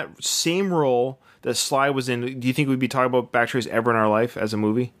starred in that same role that Sly was in, do you think we'd be talking about Backtrace ever in our life as a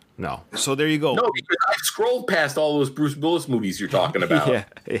movie? No. So there you go. No, because I've scrolled past all those Bruce Willis movies you're talking about.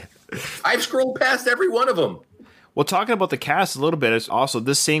 yeah. I've scrolled past every one of them. Well, talking about the cast a little bit, it's also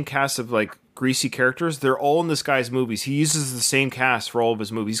this same cast of like greasy characters. They're all in this guy's movies. He uses the same cast for all of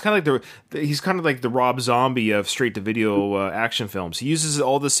his movies. He's kind of like the Rob Zombie of straight to video action films. He uses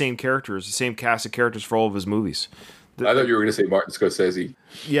all the same characters, the same cast of characters for all of his movies. I thought you were going to say Martin Scorsese.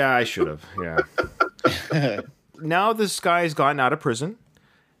 Yeah, I should have. Yeah. Now this guy's gotten out of prison.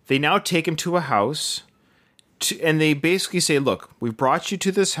 They now take him to a house. And they basically say, look, we brought you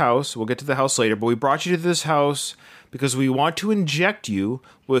to this house. We'll get to the house later. But we brought you to this house because we want to inject you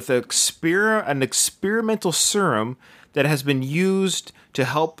with an experimental serum that has been used to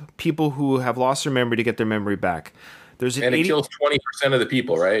help people who have lost their memory to get their memory back. And it kills 20% of the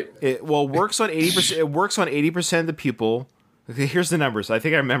people, right? It works on 80%. It works on 80% of the people. Okay, here's the numbers. I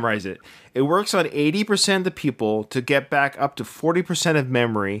think I memorized it. It works on 80% of the people to get back up to 40% of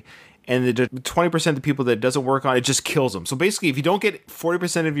memory, and the 20% of the people that it doesn't work on, it just kills them. So basically, if you don't get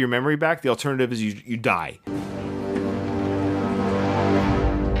 40% of your memory back, the alternative is you die.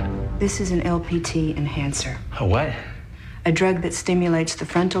 This is an LPT enhancer. A what? A drug that stimulates the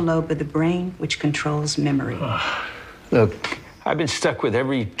frontal lobe of the brain, which controls memory. Look, I've been stuck with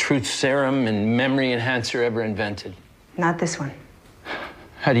every truth serum and memory enhancer ever invented. Not this one.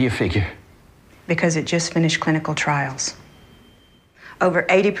 How do you figure? Because it just finished clinical trials. Over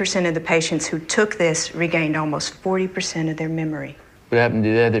 80% of the patients who took this regained almost 40% of their memory. What happened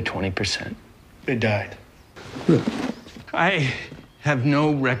to the other 20%? They died. Look, I have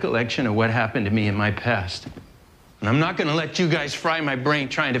no recollection of what happened to me in my past. And I'm not going to let you guys fry my brain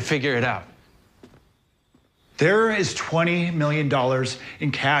trying to figure it out. There is $20 million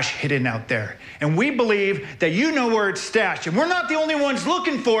in cash hidden out there. And we believe that you know where it's stashed. And we're not the only ones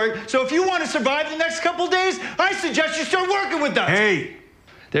looking for it. So if you want to survive the next couple days, I suggest you start working with us. Hey,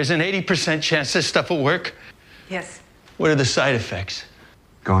 there's an 80% chance this stuff will work. Yes. What are the side effects?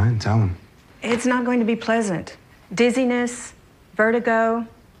 Go ahead and tell him. It's not going to be pleasant. Dizziness, vertigo,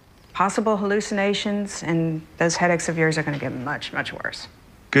 possible hallucinations, and those headaches of yours are going to get much, much worse.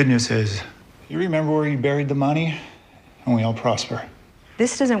 Good news is, you remember where you buried the money, and we all prosper.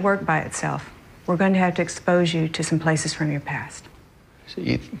 This doesn't work by itself. We're going to have to expose you to some places from your past. So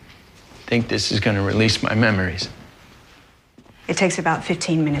you think this is going to release my memories? It takes about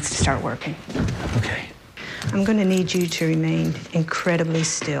 15 minutes to start working. Okay. I'm going to need you to remain incredibly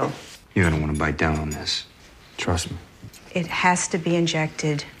still. You're going to want to bite down on this. Trust me. It has to be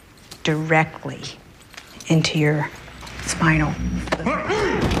injected directly into your spinal.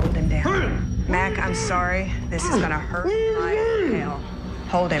 Hold him down. Mac, I'm sorry. This is gonna hurt like hell.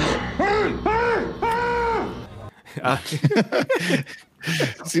 Hold him.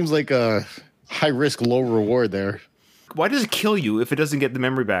 Seems like a high risk, low reward there. Why does it kill you if it doesn't get the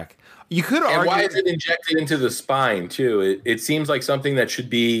memory back? You could argue. And why is it injected into the spine too? It seems like something that should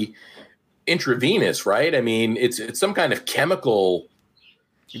be intravenous, right? I mean, it's some kind of chemical.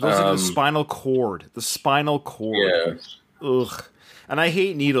 It goes into the spinal cord. The spinal cord. Yeah. Ugh. And I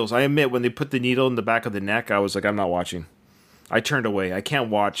hate needles. I admit, when they put the needle in the back of the neck, I was like, I'm not watching. I turned away. I can't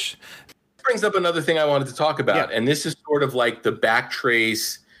watch. This brings up another thing I wanted to talk about, and this is sort of like the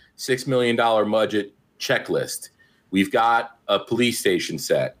Backtrace $6 million budget checklist. We've got a police station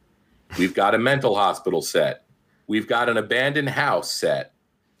set. We've got a mental hospital set. We've got an abandoned house set.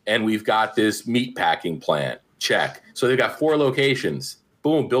 And we've got this meat packing plant. Check. So they've got 4 locations.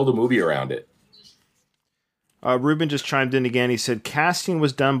 Boom, build a movie around it. Ruben just chimed in again. He said, casting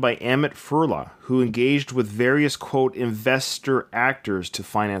was done by Emmett Furla, who engaged with various, quote, investor actors to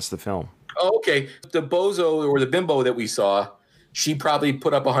finance the film. Oh, okay. The bozo or the bimbo that we saw, she probably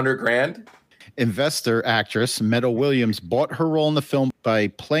put up $100,000. Investor actress Meta Williams bought her role in the film by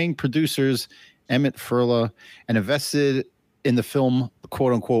playing producers Emmett Furla and invested in the film,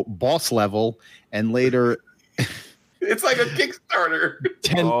 quote unquote, boss level, and later it's like a Kickstarter.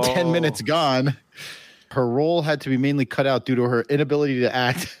 10 minutes gone. Her role had to be mainly cut out due to her inability to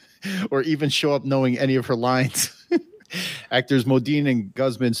act or even show up knowing any of her lines. Actors Modine and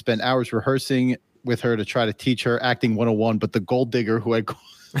Guzman spent hours rehearsing with her to try to teach her acting 101, but the gold digger who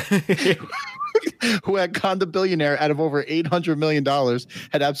had conned a billionaire out of over $800 million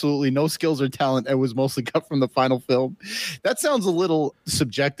had absolutely no skills or talent and was mostly cut from the final film. That sounds a little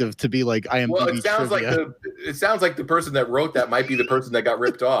subjective to be like IMDb. Well, it sounds like the person that wrote that might be the person that got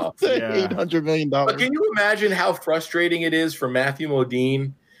ripped off. $800 million. But can you imagine how frustrating it is for Matthew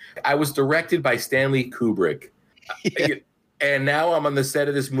Modine? I was directed by Stanley Kubrick. Yeah. And now I'm on the set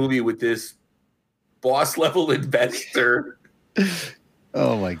of this movie with this boss level investor.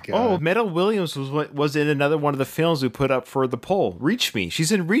 Oh my god! Oh, Meta Williams was in another one of the films we put up for the poll. Reach Me.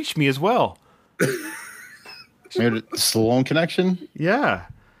 She's in Reach Me as well. Stallone connection. Yeah,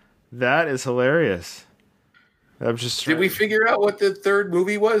 that is hilarious. I'm just. Did we figure out what the third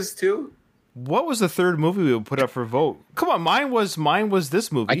movie was too? What was the third movie we would put up for vote? Come on, mine was this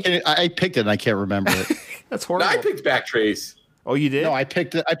movie. I picked it and I can't remember it. That's horrible. No, I picked Backtrace. Oh, you did? No, I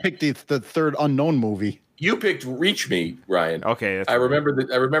picked the third unknown movie. You picked Reach Me, Ryan. Okay, I remember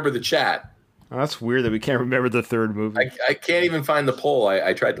the chat. Oh, that's weird that we can't remember the third movie. I can't even find the poll.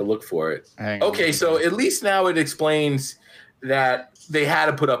 I tried to look for it. Okay, so at least now it explains that they had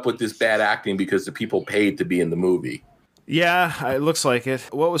to put up with this bad acting because the people paid to be in the movie. Yeah, it looks like it.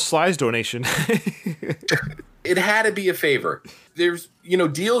 What was Sly's donation? It had to be a favor. There's,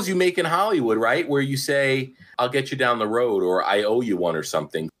 deals you make in Hollywood, right? Where you say, I'll get you down the road, or I owe you one or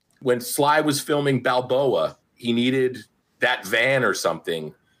something. When Sly was filming Balboa, he needed that van or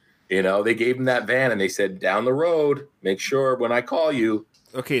something. They gave him that van and they said, down the road, make sure when I call you.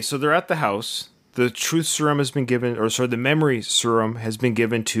 Okay, so they're at the house. The truth serum has been given, the memory serum has been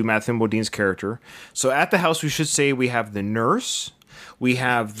given to Matthew Modine's character. So at the house, we should say we have the nurse, we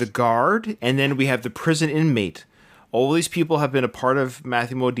have the guard, and then we have the prison inmate. All these people have been a part of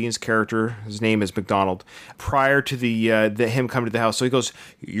Matthew Modine's character. His name is McDonald. Prior to him coming to the house, so he goes,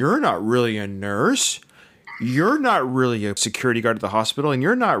 "You're not really a nurse. You're not really a security guard at the hospital, and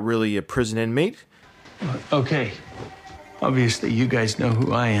you're not really a prison inmate." Okay, obviously you guys know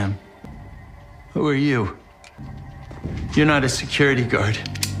who I am. Who are you? You're not a security guard.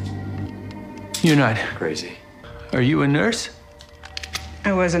 You're not crazy. Are you a nurse?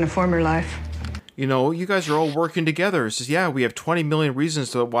 I was in a former life. you know, you guys are all working together. He says, yeah, we have 20 million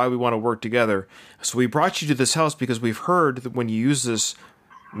reasons to why we want to work together. So we brought you to this house because we've heard that when you use this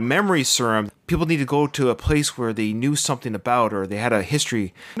memory serum, people need to go to a place where they knew something about or they had a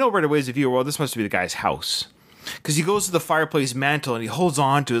history. You know, right away as a viewer, well, this must be the guy's house. Because he goes to the fireplace mantle and he holds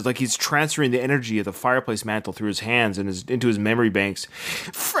on to it like he's transferring the energy of the fireplace mantle through his hands and into his memory banks.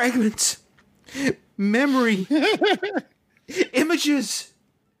 Fragments. Memory. Images.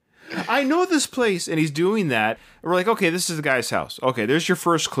 I know this place. And he's doing that. And we're like, okay, this is the guy's house. Okay, there's your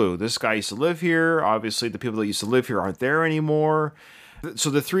first clue. This guy used to live here. Obviously, the people that used to live here aren't there anymore.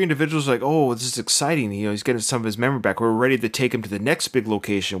 So the three individuals are like, oh, this is exciting. You know, he's getting some of his memory back. We're ready to take him to the next big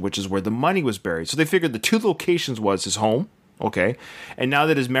location, which is where the money was buried. So they figured the two locations was his home. Okay. And now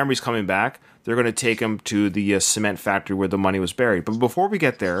that his memory's coming back, they're going to take him to the cement factory where the money was buried. But before we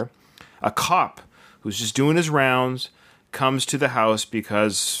get there, a cop who's just doing his rounds comes to the house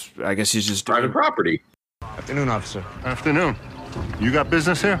because I guess he's just private property. Afternoon, officer. Afternoon. You got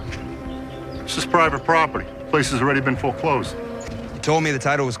business here? This is private property. Place has already been foreclosed. You told me the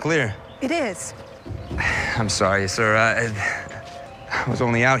title was clear. It is. I'm sorry, sir. I was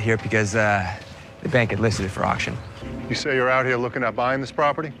only out here because the bank had listed it for auction. You say you're out here looking at buying this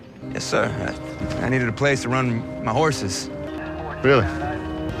property? Yes, sir. I needed a place to run my horses. Really?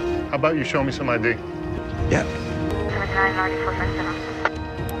 How about you show me some ID? Yeah.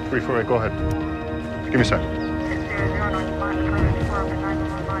 348, go ahead. Give me a second.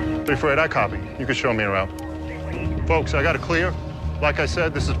 348, I copy. You can show me around. Folks, I got it clear. Like I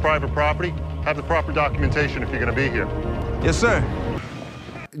said, this is private property. Have the proper documentation if you're going to be here. Yes, sir.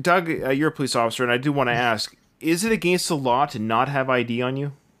 Doug, you're a police officer, and I do want to ask, is it against the law to not have ID on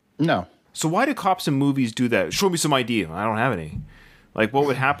you? No. So why do cops in movies do that? Show me some ID. I don't have any. Like, what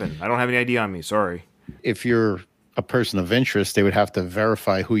would happen? I don't have any ID on me. Sorry. If you're a person of interest, they would have to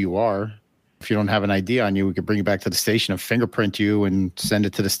verify who you are. If you don't have an ID on you, we could bring you back to the station and fingerprint you and send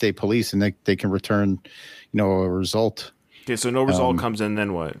it to the state police, and they can return, a result. Okay, so no result comes in,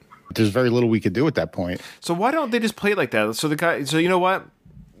 then what? There's very little we could do at that point. So why don't they just play it like that? So the guy, you know what?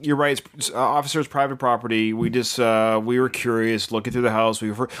 You're right. It's officer's private property. We just we were curious, looking through the house.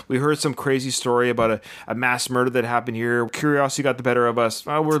 We heard some crazy story about a mass murder that happened here. Curiosity got the better of us.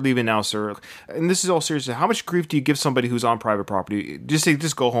 We're leaving now, sir. And this is all serious. How much grief do you give somebody who's on private property? Just say,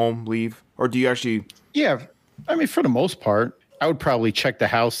 just go home, leave, or do you actually? Yeah, I mean, for the most part, I would probably check the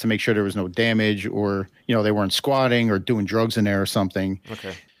house to make sure there was no damage, or they weren't squatting or doing drugs in there or something.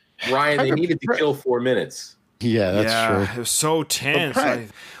 Okay, Ryan, they needed to kill 4 minutes. Yeah, that's true. It was so tense.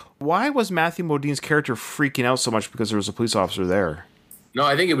 Why was Matthew Modine's character freaking out so much because there was a police officer there? No,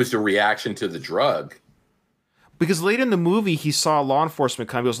 I think it was the reaction to the drug. Because later in the movie, he saw law enforcement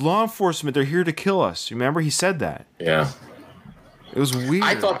come. He goes, "Law enforcement, they're here to kill us." Remember, he said that. Yeah. It was weird.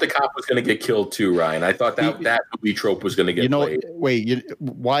 I thought the cop was going to get killed too, Ryan. I thought that movie trope was going to get played.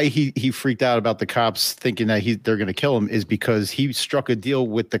 Why he freaked out about the cops thinking that they're going to kill him is because he struck a deal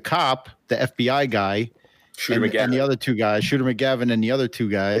with the cop, the FBI guy, and the other two guys, Shooter McGavin and the other two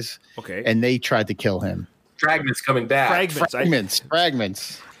guys. Okay. And they tried to kill him. Fragments coming back.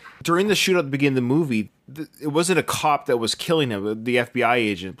 Fragments. During the shootout at the beginning of the movie, it wasn't a cop that was killing him. The FBI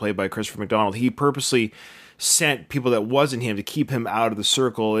agent, played by Christopher McDonald, he purposely sent people that wasn't him to keep him out of the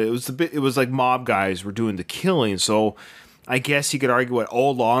circle. It was like mob guys were doing the killing. So I guess you could argue what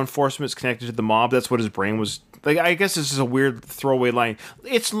all law enforcement is connected to the mob. That's what his brain was. Like, I guess this is a weird throwaway line.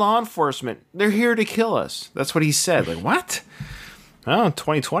 It's law enforcement. They're here to kill us. That's what he said. Like, what? Oh,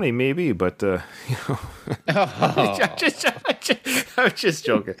 2020 maybe, but I'm just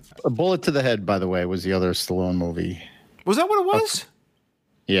joking. A Bullet to the Head, by the way, was the other Stallone movie. Was that what it was?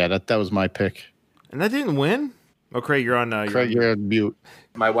 Yeah, that was my pick. And that didn't win? Oh, Craig, you're on. You're on mute.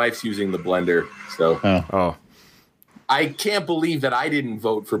 My wife's using the blender, so. Oh. I can't believe that I didn't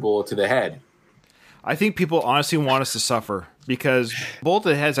vote for Bullet to the Head. I think people honestly want us to suffer because Bullet to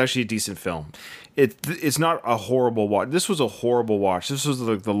the Head is actually a decent film. It's not a horrible watch. This was a horrible watch. This was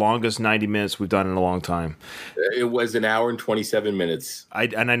like the longest 90 minutes we've done in a long time. It was an hour and 27 minutes. I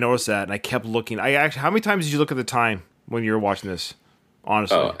noticed that, and I kept looking. How many times did you look at the time when you were watching this?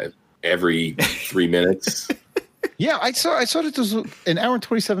 Honestly, every 3 minutes. Yeah, I saw that this was an hour and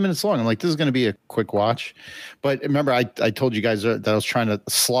 27 minutes long. I'm like, this is going to be a quick watch. But remember, I told you guys that I was trying to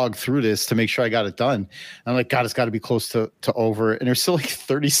slog through this to make sure I got it done. And I'm like, God, it's got to be close to over. And there's still like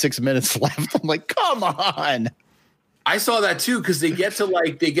 36 minutes left. I'm like, come on. I saw that too, because they get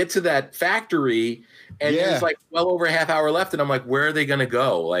to that factory and there's like well over a half hour left. And I'm like, where are they going to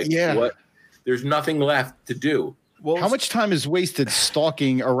go? Like, what? There's nothing left to do. Well, how much time is wasted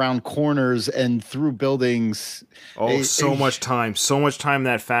stalking around corners and through buildings? Oh, so much time in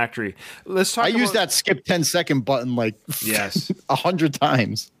that factory. Let's talk. I use that skip 10-second button like yes 100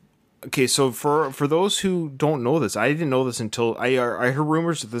 times. Okay, so for those who don't know this, I didn't know this until I heard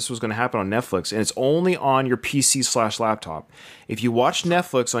rumors that this was going to happen on Netflix, and it's only on your PC/laptop. If you watch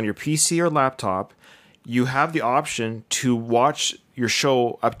Netflix on your PC or laptop, you have the option to watch your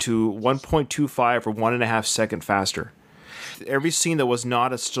show up to 1.25 or 1.5 second faster. Every scene that was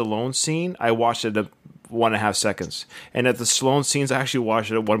not a Stallone scene, I watched it at 1.5 seconds. And at the Stallone scenes, I actually watched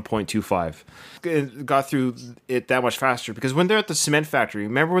it at 1.25. It got through it that much faster. Because when they're at the cement factory,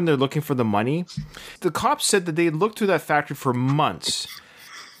 remember when they're looking for the money? The cops said that they looked through that factory for months.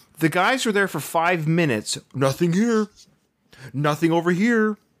 The guys were there for 5 minutes. Nothing here. Nothing over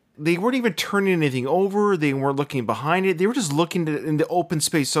here. They weren't even turning anything over. They weren't looking behind it. They were just looking in the open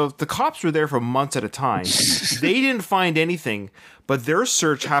space. So the cops were there for months at a time. They didn't find anything, but their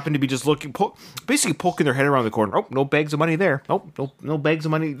search happened to be just looking, basically poking their head around the corner. Oh, no bags of money there. Oh, no bags of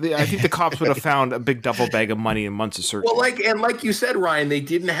money. I think the cops would have found a big duffel bag of money in months of search. Well, like you said, Ryan, they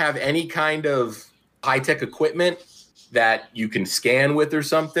didn't have any kind of high-tech equipment that you can scan with or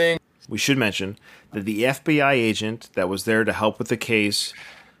something. We should mention that the FBI agent that was there to help with the case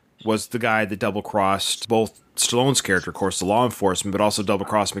was the guy that double-crossed both Stallone's character, of course, the law enforcement, but also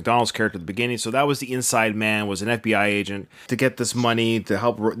double-crossed McDonald's character at the beginning. So that was the inside man, was an FBI agent to get this money, to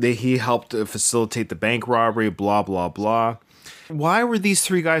help. He helped facilitate the bank robbery, blah, blah, blah. Why were these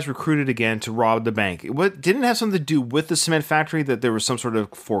three guys recruited again to rob the bank? What didn't it have something to do with the cement factory, that there was some sort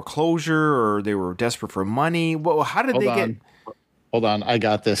of foreclosure or they were desperate for money? Well, how did get... Hold on, I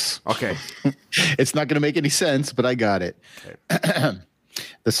got this. Okay. It's not going to make any sense, but I got it. Okay.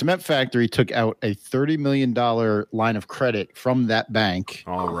 The cement factory took out a $30 million line of credit from that bank.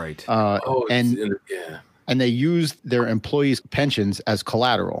 All right. And they used their employees' pensions as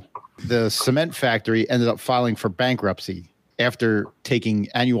collateral. The cement factory ended up filing for bankruptcy after taking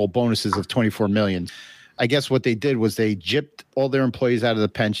annual bonuses of $24 million. I guess what they did was they gypped all their employees out of the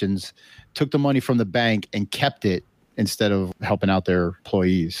pensions, took the money from the bank, and kept it instead of helping out their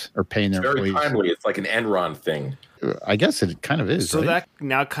employees or paying their employees. Very timely. It's like an Enron thing. I guess it kind of is. So that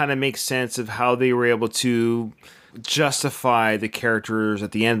now kind of makes sense of how they were able to justify the characters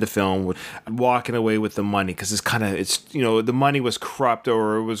at the end of the film with walking away with the money, because the money was corrupt,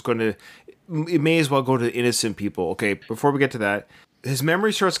 or it may as well go to innocent people. Okay, before we get to that, his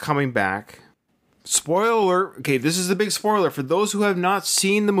memory starts coming back. Spoiler alert. Okay, this is the big spoiler for those who have not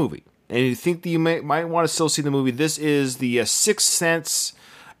seen the movie and you think that you might want to still see the movie. This is the Sixth Sense,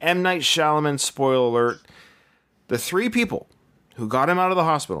 M. Night Shyamalan spoiler alert. The three people who got him out of the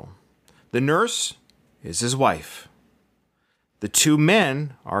hospital. The nurse is his wife. The two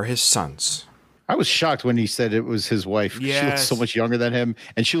men are his sons. I was shocked when he said it was his wife. Yes. She looked so much younger than him,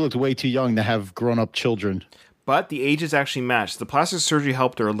 and she looked way too young to have grown-up children. But the ages actually matched. The plastic surgery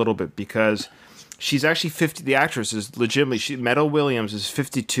helped her a little bit because she's actually 50. The actress is legitimately, Meadow Williams is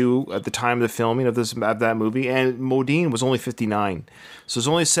 52 at the time of the filming of that movie, and Modine was only 59. So there's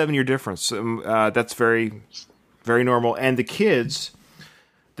only a 7-year difference. That's very, very normal. And the kids,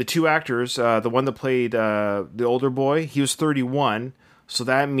 the two actors, the one that played the older boy, he was 31. So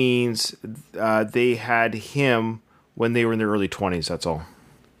that means they had him when they were in their early 20s. That's all.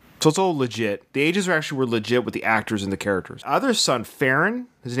 So it's all legit. The ages were legit with the actors and the characters. Other son, Farron,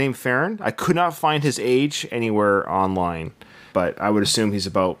 his name Farron. I could not find his age anywhere online, but I would assume he's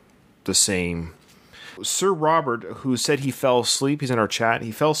about the same. Sir Robert, who said he fell asleep, he's in our chat.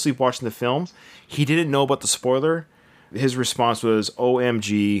 He fell asleep watching the film. He didn't know about the spoiler. His response was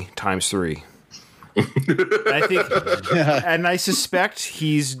OMG times 3. I think, and I suspect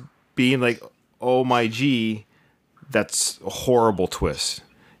he's being like, oh my G, that's a horrible twist.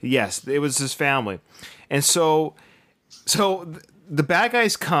 Yes, it was his family. And so the bad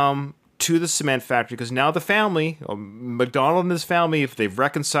guys come to the cement factory because now the family, McDonald and his family, if they've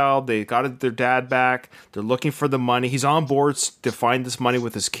reconciled, they got their dad back, they're looking for the money. He's on board to find this money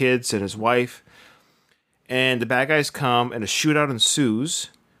with his kids and his wife. And the bad guys come and a shootout ensues,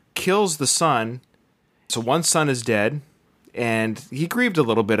 kills the son. So one son is dead, and he grieved a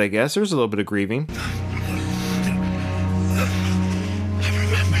little bit, I guess. There's a little bit of grieving.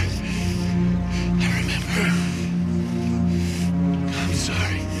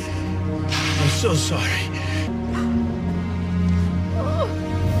 So sorry.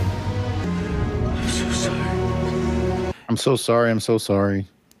 I'm so sorry. I'm so sorry.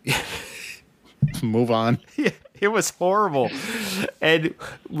 Move on. Yeah, it was horrible. And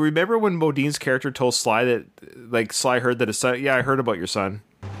remember when Modine's character told Sly that, like, Sly heard that his son, yeah, I heard about your son.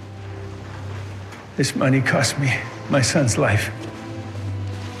 This money cost me my son's life.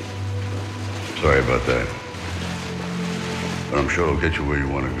 Sorry about that. But I'm sure it'll get you where you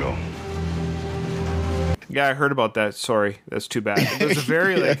want to go. Yeah, I heard about that. Sorry, that's too bad. There's a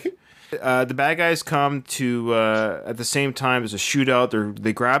very the bad guys come to at the same time as a shootout.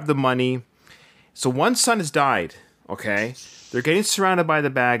 They grab the money. So one son has died. Okay, they're getting surrounded by the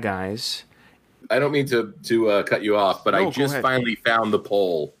bad guys. I don't mean to cut you off, but I just finally found the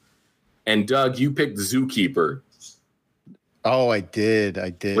poll. And Doug, you picked Zookeeper. Oh, I did.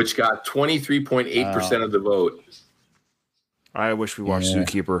 Which got 23.8% of the vote. I wish we watched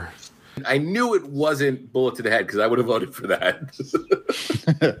Zookeeper. I knew it wasn't Bullet to the Head because I would have voted for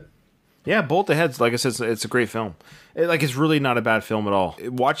that. Yeah, Bullet to the Head's, like I said, it's a great film. It's really not a bad film at all.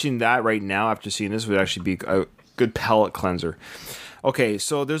 Watching that right now after seeing this would actually be a good palate cleanser. Okay,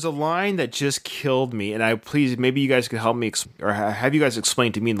 so there's a line that just killed me, and maybe you guys could help me, or have you guys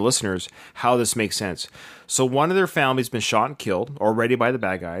explain to me and the listeners how this makes sense. So one of their family's been shot and killed already by the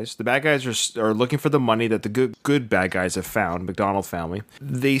bad guys. The bad guys are looking for the money that the good bad guys have found, McDonald family.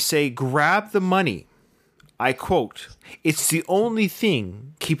 They say, grab the money. I quote, "It's the only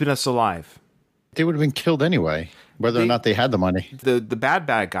thing keeping us alive." They would have been killed anyway, whether or not they had the money. The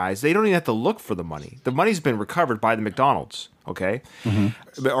bad guys, they don't even have to look for the money. The money's been recovered by the McDonalds, okay?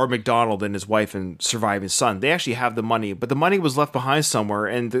 Mm-hmm. Or McDonald and his wife and surviving son. They actually have the money, but the money was left behind somewhere,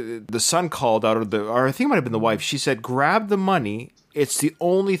 and the son called out of or I think it might have been the wife. She said, grab the money. It's the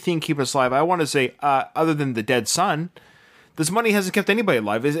only thing keeping us alive. I want to say, other than the dead son, this money hasn't kept anybody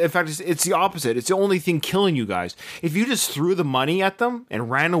alive. In fact, it's the opposite. It's the only thing killing you guys. If you just threw the money at them and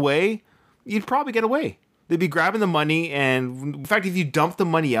ran away, you'd probably get away. They'd be grabbing the money, and in fact, if you dump the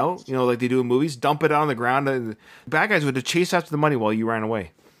money out, like they do in movies, dump it out on the ground, and the bad guys would have chased after the money while you ran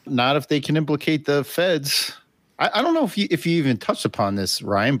away. Not if they can implicate the feds. I don't know if you even touched upon this,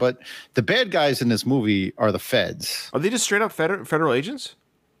 Ryan, but the bad guys in this movie are the feds. Are they just straight up federal agents?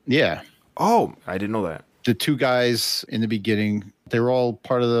 Yeah. Oh, I didn't know that. The two guys in the beginning, they were all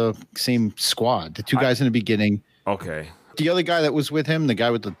part of the same squad. The two guys in the beginning. Okay. The other guy that was with him, the guy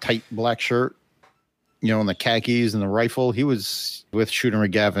with the tight black shirt, and the khakis and the rifle, he was with Shooter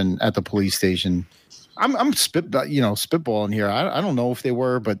McGavin at the police station. I'm spitballing here. I don't know if they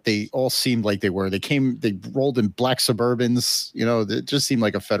were, but they all seemed like they were. They rolled in black Suburbans. It just seemed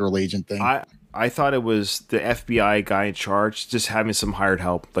like a federal agent thing. I thought it was the FBI guy in charge, just having some hired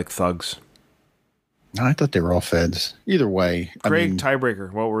help, like thugs. No, I thought they were all feds. Either way. Craig,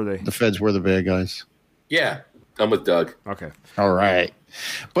 tiebreaker. What were they? The feds were the bad guys. Yeah, I'm with Doug. Okay. All right.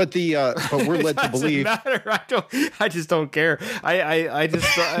 But but we're led to believe. Matter. I just don't care.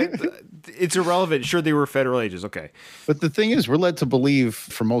 It's irrelevant. Sure, they were federal agents. Okay. But the thing is, we're led to believe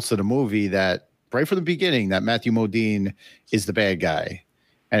for most of the movie that right from the beginning that Matthew Modine is the bad guy,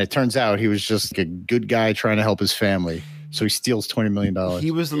 and it turns out he was just a good guy trying to help his family. So he steals $20 million.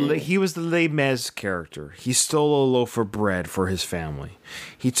 He was the Les Mis character. He stole a loaf of bread for his family.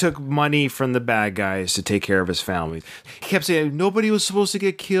 He took money from the bad guys to take care of his family. He kept saying, nobody was supposed to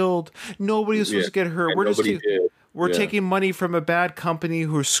get killed. Nobody was supposed to get hurt. We're taking money from a bad company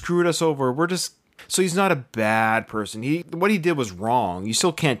who screwed us over. So he's not a bad person. What he did was wrong. You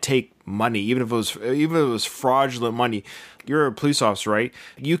still can't take money, even if it was fraudulent money. You're a police officer, right?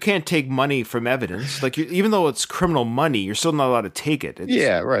 You can't take money from evidence. Even though it's criminal money, you're still not allowed to take it.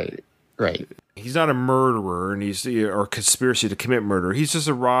 Right. He's not a murderer, or conspiracy to commit murder. He's just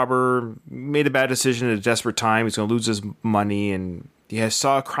a robber. Made a bad decision at a desperate time. He's going to lose his money, and he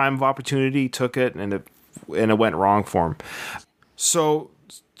saw a crime of opportunity, took it, and it went wrong for him. So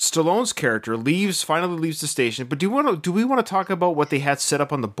Stallone's character finally leaves the station. But do we want to talk about what they had set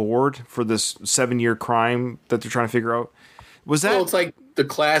up on the board for this 7-year crime that they're trying to figure out? Was that? Well, it's like the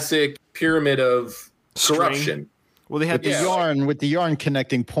classic pyramid of corruption. Well, they had the yarn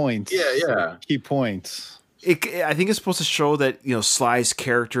connecting points. Yeah. Key points. I think it's supposed to show that Sly's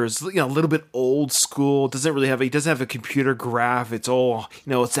character is a little bit old school. He doesn't have a computer graph. It's all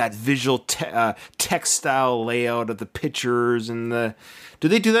it's that visual textile layout of the pictures and the. Do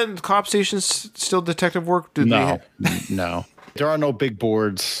they do that in cop stations? Still detective work? No. There are no big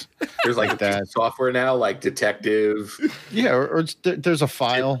boards. There's like that software now, like Detective. Yeah, or there's a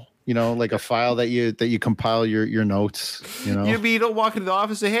file. Like a file that you compile your notes. You don't walk into the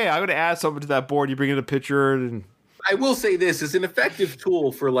office and say, "Hey, I'm going to add something to that board." You bring in a picture. And I will say this is an effective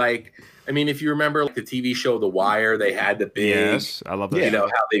tool for if you remember the TV show The Wire, they had the big. Yes, I love that. How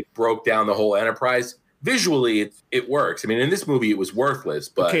they broke down the whole enterprise. visually it works. I mean, in this movie it was worthless,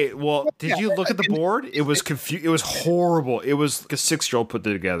 but okay, well, did you look at the board? It was it was horrible. It was like a 6-year-old put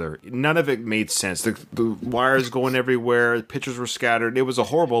it together. None of it made sense. The wires going everywhere, the pictures were scattered. It was a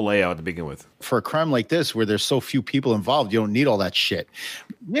horrible layout to begin with. For a crime like this where there's so few people involved, you don't need all that shit.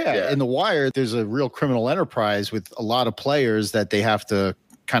 In The Wire, there's a real criminal enterprise with a lot of players that they have to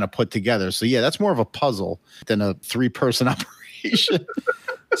kind of put together. So that's more of a puzzle than a 3-person operation.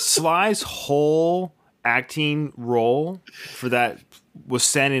 Sly's whole acting role for that was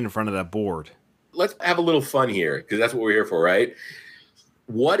standing in front of that board. Let's have a little fun here, because that's what we're here for, right?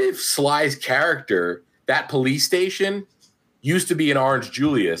 What if Sly's character, that police station, used to be an Orange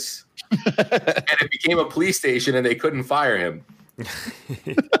Julius, and it became a police station and they couldn't fire him?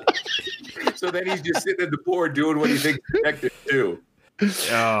 So then he's just sitting at the board doing what he thinks detectives do.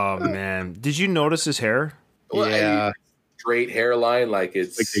 Oh, man. Did you notice his hair? Well, straight hairline, like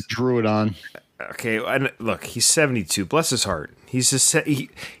it's... Like they drew it on. Okay, and look, he's 72. Bless his heart. He's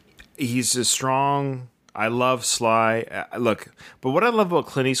a strong. I love Sly. Look, but what I love about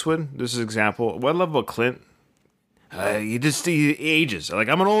Clint Eastwood, this is an example. What I love about Clint, he ages. Like,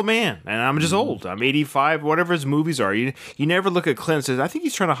 I'm an old man, and I'm just old. I'm 85. Whatever his movies are, you never look at Clint and says, I think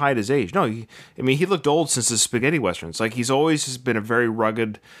he's trying to hide his age. No, he looked old since the spaghetti westerns. Like, he's always just been a very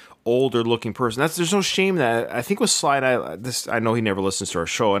rugged, older looking person. There's no shame that I think with Sly. I know he never listens to our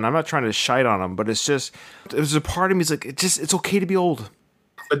show, and I'm not trying to shite on him, but it's just there's a part of me is like it's okay to be old.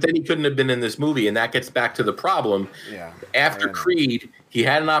 But then he couldn't have been in this movie, and that gets back to the problem. Yeah. After Creed, he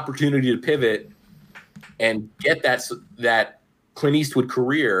had an opportunity to pivot and get that Clint Eastwood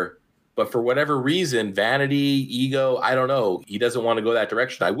career, but for whatever reason, vanity, ego, I don't know, he doesn't want to go that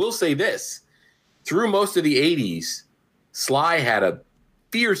direction. I will say this: through most of the '80s, Sly had a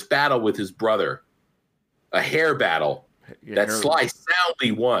fierce battle with his brother, a hair battle that Sly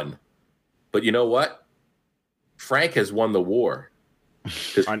soundly won. But you know what? Frank has won the war.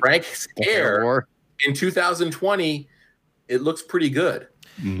 Because Frank's hair in 2020, it looks pretty good.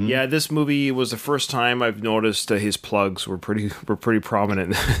 Mm-hmm. Yeah, this movie was the first time I've noticed his plugs were pretty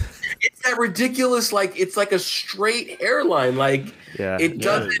prominent. It's that ridiculous, like it's like a straight hairline, like it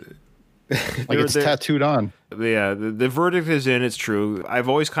doesn't. Like it's tattooed on. Yeah, the verdict is in. It's true. I've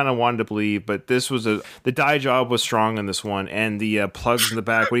always kind of wanted to believe, but this was the dye job was strong in this one, and the plugs in the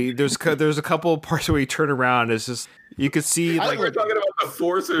back. There's a couple of parts where you turn around. It's just you could see. Like we're talking about the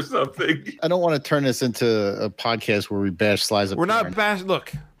Force or something. I don't want to turn this into a podcast where we bash Sly's. We're not bash.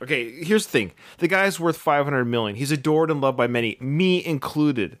 Look, okay. Here's the thing: the guy's worth $500 million. He's adored and loved by many, me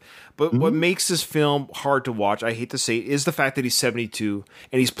included. But what makes this film hard to watch, I hate to say it, is the fact that he's 72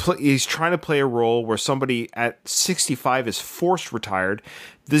 and he's trying to play a role where somebody at 65 is forced retired.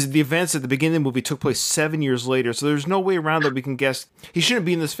 The events at the beginning of the movie took place 7 years later, so there's no way around that we can guess he shouldn't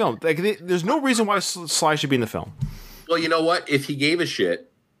be in this film. Like, there's no reason why Sly should be in the film. Well, you know what? If he gave a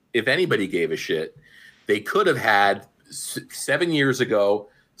shit, if anybody gave a shit, they could have had 7 years ago,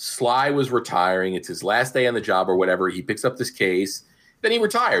 Sly was retiring. It's his last day on the job or whatever. He picks up this case. Then he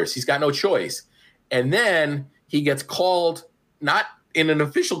retires. He's got no choice. And then he gets called, not in an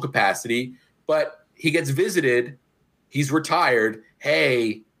official capacity, but he gets visited. He's retired.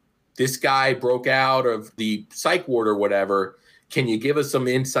 Hey, this guy broke out of the psych ward or whatever. Can you give us some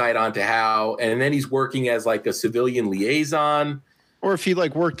insight onto how? And then he's working as like a civilian liaison. Or if he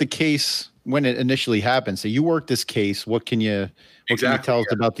like worked the case when it initially happened. So you worked this case. What can you tell us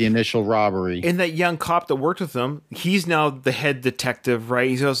about the initial robbery? And that young cop that worked with him, he's now the head detective, right?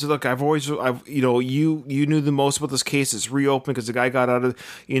 He says, "Look, you knew the most about this case. It's reopened because the guy got out of,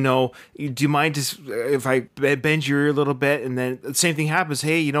 do you mind just if I bend your ear a little bit?" And then the same thing happens.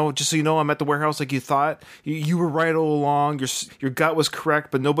 Hey, just so you know, I'm at the warehouse like you thought. You were right all along. Your gut was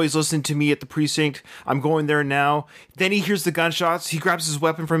correct, but nobody's listening to me at the precinct. I'm going there now. Then he hears the gunshots. He grabs his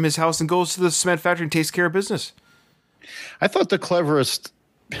weapon from his house and goes to the cement factory and takes care of business. I thought the cleverest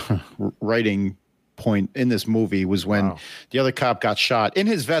writing point in this movie was when the other cop got shot in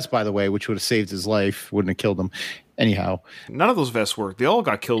his vest, by the way, which would have saved his life, wouldn't have killed him. Anyhow, none of those vests worked. They all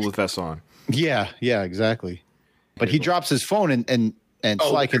got killed with vests on. Yeah, exactly. But he drops his phone and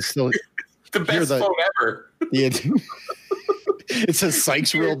Sly can still the best phone ever. Yeah, it says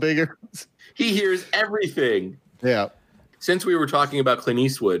Sykes real bigger. He hears everything. Yeah. Since we were talking about Clint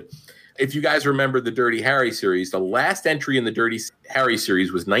Eastwood, if you guys remember the Dirty Harry series, the last entry in the Dirty Harry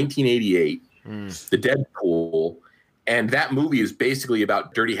series was 1988, The Deadpool. And that movie is basically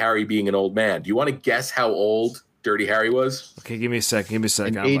about Dirty Harry being an old man. Do you want to guess how old Dirty Harry was? Okay, give me a second.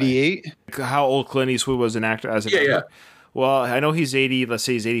 88? How old Clint Eastwood was an actor? Yeah. Well, I know he's 80. Let's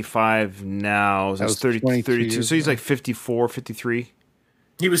say he's 85 now. So that's 32. So he's like 54, 53.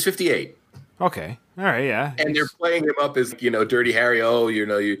 He was 58. Okay. All right. Yeah. And they're playing him up as, Dirty Harry. Oh,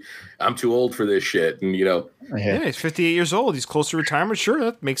 I'm too old for this shit. And, Yeah, he's 58 years old. He's close to retirement. Sure,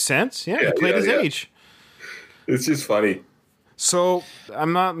 that makes sense. Yeah, he played his age. It's just funny. So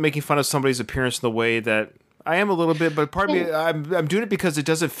I'm not making fun of somebody's appearance in the way that I am a little bit, but part of me, I'm doing it because it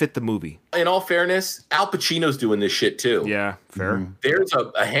doesn't fit the movie. In all fairness, Al Pacino's doing this shit too. Yeah, fair. Mm-hmm. There's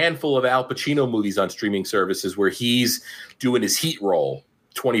a handful of Al Pacino movies on streaming services where he's doing his Heat role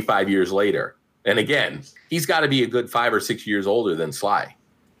 25 years later. And again, he's got to be a good 5 or 6 years older than Sly.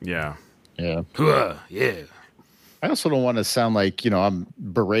 Yeah. Yeah. Yeah. I also don't want to sound like, I'm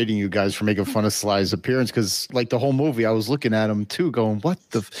berating you guys for making fun of Sly's appearance because, like, the whole movie, I was looking at him too, going, "What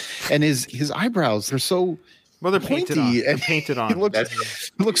the?" And his eyebrows, they're so they're painted on. They're painted on.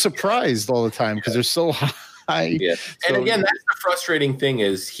 He looks surprised all the time because they're so high. Yeah. So, And again, that's the frustrating thing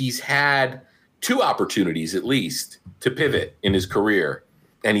is he's had 2 opportunities at least to pivot in his career,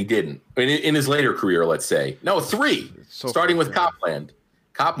 and he didn't. In his later career, let's say. No, 3. Starting with Copland.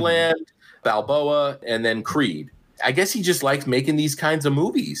 Balboa, and then Creed. I guess he just likes making these kinds of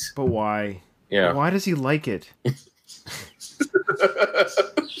movies. But why? Yeah. Why does he like it?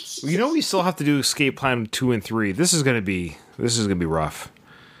 We still have to do Escape Plan 2 and 3. This is gonna be rough.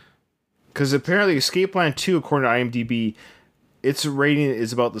 Because apparently Escape Plan 2, according to IMDb, its rating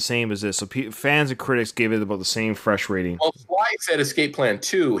is about the same as this. So fans and critics gave it about the same fresh rating. Well, Sly said Escape Plan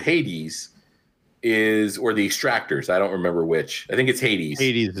 2, Hades, or the Extractors. I don't remember which. I think it's Hades.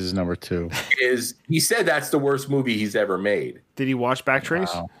 Hades is number 2. He said that's the worst movie he's ever made. Did he watch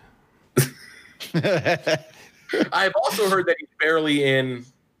Backtrace? Wow. I've also heard that he's barely in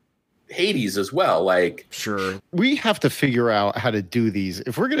Hades as well. Like, sure. We have to figure out how to do these.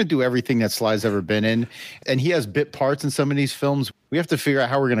 If we're going to do everything that Sly's ever been in, and he has bit parts in some of these films, we have to figure out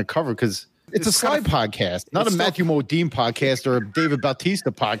how we're going to cover because it's a Sly podcast, not a Matthew Modine podcast or a David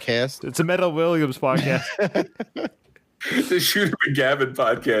Bautista podcast. It's a Metal Williams podcast. The Shooter McGavin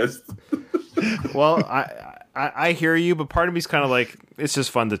podcast. Well, I hear you, but part of me's kind of like, it's just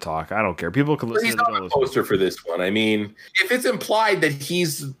fun to talk. I don't care. People can listen He's to not a poster for this one. I mean, if it's implied that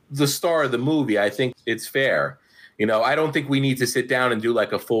he's the star of the movie, I think it's fair. I don't think we need to sit down and do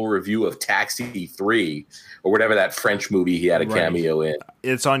like a full review of Taxi 3 or whatever that French movie he had a cameo in.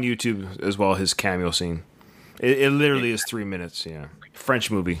 It's on YouTube as well, his cameo scene. It literally is 3 minutes, yeah.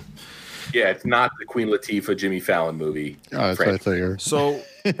 French movie. Yeah, it's not the Queen Latifah, Jimmy Fallon movie. Oh, that's what I figured.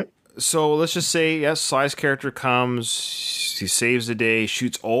 So let's just say, yes, Sly's character comes, he saves the day,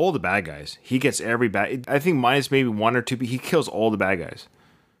 shoots all the bad guys. He gets every bad. I think minus maybe 1 or 2, but he kills all the bad guys.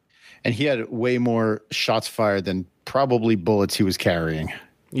 And he had way more shots fired than probably bullets he was carrying.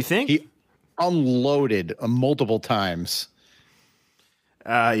 You think? He unloaded multiple times.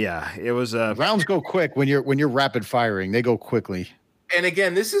 Yeah, it was. Rounds go quick when you're rapid firing. They go quickly. And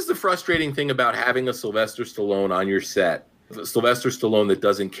again, this is the frustrating thing about having a Sylvester Stallone on your set. Sylvester Stallone that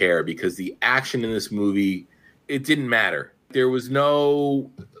doesn't care because the action in this movie, it didn't matter. There was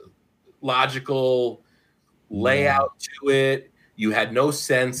no logical layout to it. You had no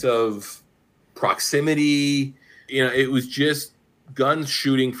sense of proximity. It was just gun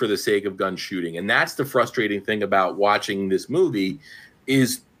shooting for the sake of gun shooting. And that's the frustrating thing about watching this movie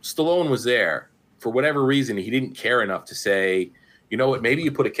is Stallone was there. For whatever reason, he didn't care enough to say, you know what, maybe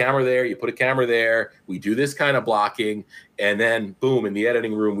you put a camera there, we do this kind of blocking, and then boom, in the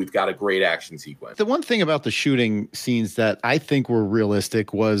editing room, we've got a great action sequence. The one thing about the shooting scenes that I think were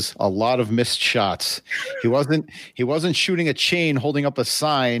realistic was a lot of missed shots. He wasn't shooting a chain holding up a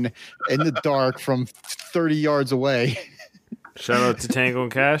sign in the dark from 30 yards away. Shout out to Tango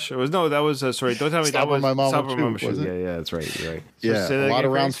and Cash. That was sorry, don't tell me Stop that was My Mama Stop When My Mama Shoot, Shoot. Yeah, that's right. You're right. Yeah, a lot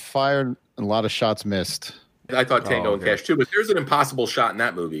of rounds fired and a lot of shots missed. I thought Tango and Cash too, but there's an impossible shot in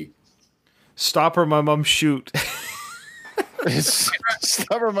that movie. Stop or My Mom Shoot.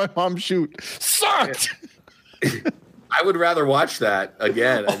 Stop or My Mom Shoot. Sucked. I would rather watch that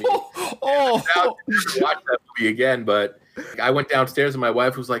again. I mean, watch that movie again, but I went downstairs and my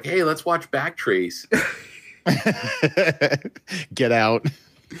wife was like, "Hey, let's watch Backtrace." Get out.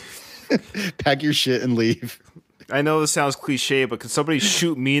 Pack your shit and leave. I know this sounds cliche, but can somebody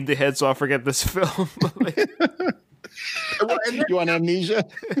shoot me in the head so I forget this film? You want amnesia?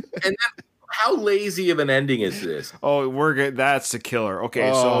 And then, how lazy of an ending is this? Oh, we're good. That's the killer.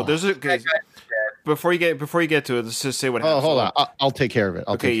 Okay, so there's a before you get to it, let's just say what happens. Oh, hold on. I'll take care of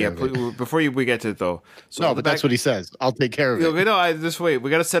it. Before we get to it though. So no, but that's what he says. I'll take care of it. Okay, no, this way we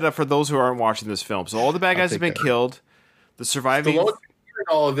got to set up for those who aren't watching this film. So all the bad guys have been killed. The surviving. Stallone's been hearing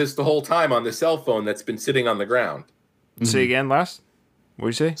all of this the whole time on the cell phone that's been sitting on the ground. Say again, last. What do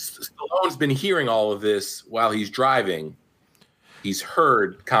you say? Stallone's been hearing all of this while he's driving. He's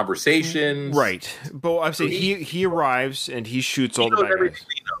heard conversations. Right. But I'm saying he arrives and he shoots all the bad guys.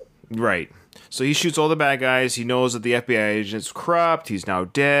 Right. So he shoots all the bad guys. He knows that the FBI agent's corrupt. He's now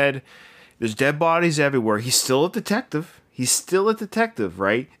dead. There's dead bodies everywhere. He's still a detective.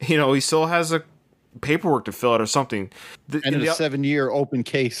 Right? You know, he still has a paperwork to fill out or something. And a 7-year open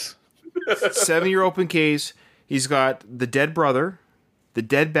case. 7-year open case. He's got the dead brother, the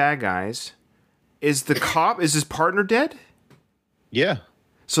dead bad guys. Is his partner dead? Yeah.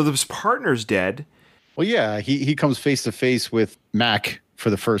 So his partner's dead. Well, yeah, he comes face to face with Mac for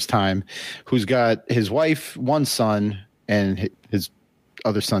the first time, who's got his wife, one son, and his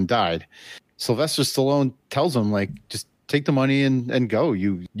other son died. Sylvester Stallone tells him, like, just take the money and go.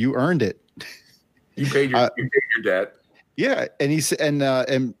 You earned it. You paid your debt. Yeah, and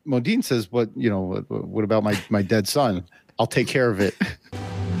and Modine says, "What What about my dead son? I'll take care of it."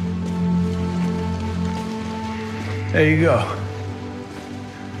 There you go.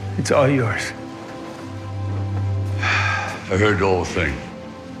 It's all yours. I heard the whole thing.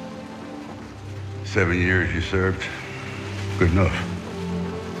 7 years you served. Good enough.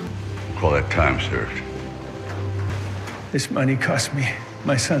 We'll call that time served. This money cost me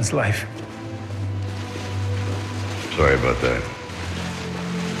my son's life. Sorry about that.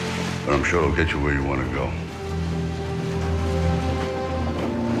 But I'm sure it'll get you where you want to go.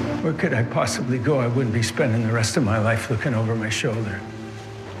 Where could I possibly go? I wouldn't be spending the rest of my life looking over my shoulder.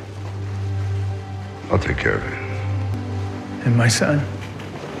 I'll take care of it. And my son?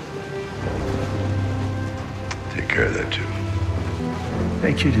 Take care of that, too.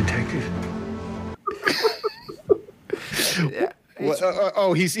 Thank you, Detective.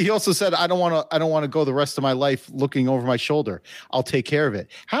 He also said, I don't want to go the rest of my life looking over my shoulder. I'll take care of it.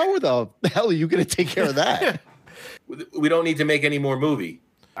 How the hell are you going to take care of that? We don't need to make any more movie.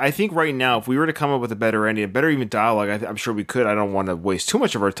 I think right now, if we were to come up with a better ending, a better even dialogue, I'm sure we could. I don't want to waste too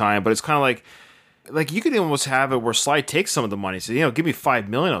much of our time, but it's kind of like you could almost have it where Sly takes some of the money. So, give me $5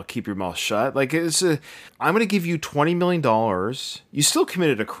 million, I'll keep your mouth shut. Like, I'm going to give you $20 million. You still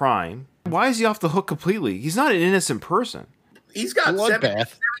committed a crime. Why is he off the hook completely? He's not an innocent person. He's got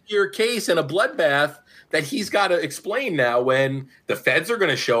 7-year case and a bloodbath that he's got to explain now when the feds are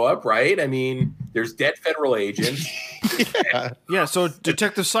going to show up, right? I mean, there's dead federal agents. Yeah, so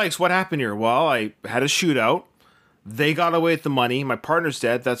Detective Sykes, what happened here? Well, I had a shootout. They got away with the money. My partner's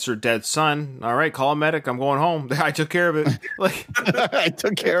dead. That's their dead son. All right, call a medic. I'm going home. I took care of it. I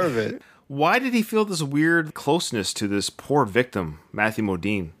took care of it. Why did he feel this weird closeness to this poor victim, Matthew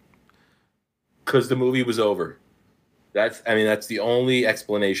Modine? Because the movie was over. That's the only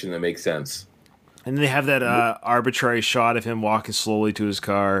explanation that makes sense. And then they have that arbitrary shot of him walking slowly to his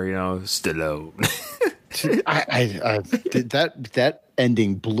car, Stallone. That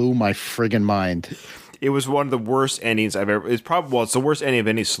ending blew my friggin' mind. It was one of the worst endings I've ever. It's the worst ending of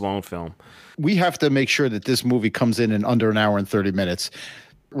any Stallone film. We have to make sure that this movie comes in under an hour and 30 minutes.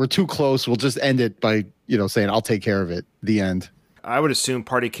 We're too close. We'll just end it by saying I'll take care of it. The end. I would assume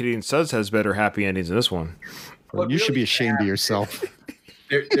Party Kitty and Suds has better happy endings than this one. You should be ashamed of yourself.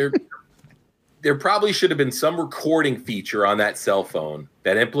 There probably should have been some recording feature on that cell phone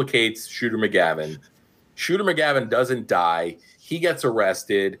that implicates Shooter McGavin. Shooter McGavin doesn't die. He gets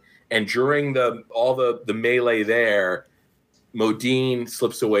arrested. And during all the melee there, Modine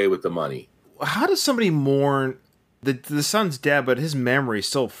slips away with the money. How does somebody mourn? The son's dead, but his memory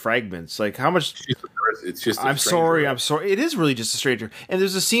still fragments. Like, how much... It's just I'm sorry. It is really just a stranger. And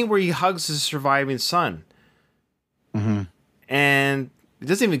there's a scene where he hugs his surviving son. Mm-hmm. And he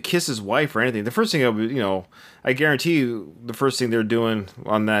doesn't even kiss his wife or anything. The first thing I guarantee you, the first thing they're doing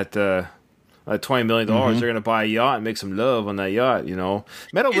on that $20 million, they're going to buy a yacht and make some love on that yacht.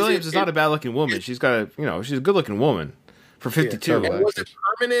 Meadow Williams is not a bad looking woman. She's got she's a good looking woman for 52. And was it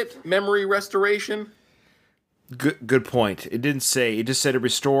permanent memory restoration? Good point. It didn't say. It just said it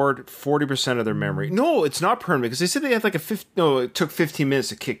restored 40% of their memory. No, it's not permanent because they said they had like it took 15 minutes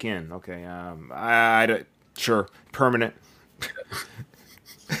to kick in. Okay, sure, permanent.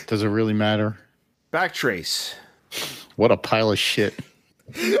 Does it really matter? Backtrace. What a pile of shit.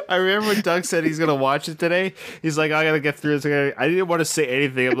 I remember when Doug said he's gonna watch it today. He's like, I gotta get through this. I didn't want to say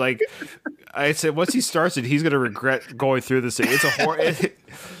anything. I'm like, I said once he starts it, he's gonna regret going through this. It's a horror.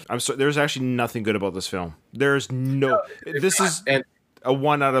 I'm sorry. There's actually nothing good about this film. There's no. This is a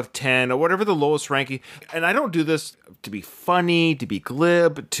 1 out of 10 or whatever the lowest ranking. And I don't do this to be funny, to be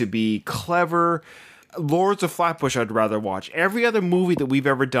glib, to be clever. Lords of Flatbush, I'd rather watch. Every other movie that we've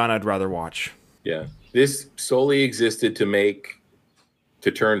ever done, I'd rather watch. Yeah, this solely existed to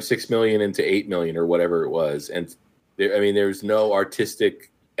turn $6 million into $8 million or whatever it was, and there's no artistic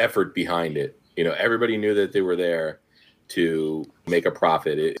effort behind it. Everybody knew that they were there to make a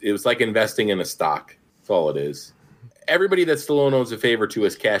profit. It was like investing in a stock. That's all it is. Everybody that Stallone owes a favor to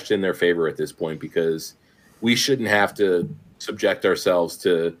has cashed in their favor at this point, because we shouldn't have to subject ourselves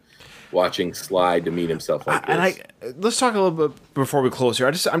to watching Sly demean himself like this. And let's talk a little bit before we close here.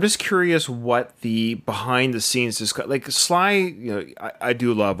 I'm just curious what the behind the scenes is like. Sly, you know, I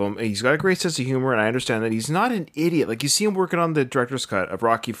do love him. He's got a great sense of humor, and I understand that he's not an idiot. Like, you see him working on the director's cut of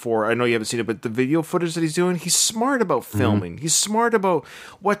Rocky IV. I know you haven't seen it, but the video footage that he's doing, he's smart about filming. He's smart about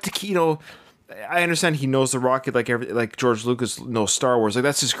what to, you know. I understand he knows the Rocky like George Lucas knows Star Wars. Like,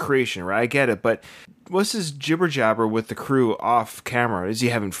 that's his creation, right? I get it, but what's his jibber jabber with the crew off camera? Is he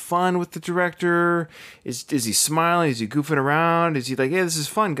having fun with the director? Is he smiling? Is he goofing around? Is he like, hey, this is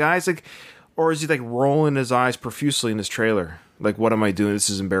fun, guys? Like, or is he like rolling his eyes profusely in his trailer? Like, what am I doing? This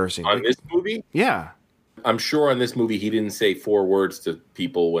is embarrassing. On this movie? Yeah. I'm sure on this movie he didn't say 4 words to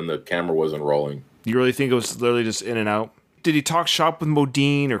people when the camera wasn't rolling. You really think it was literally just in and out? Did he talk shop with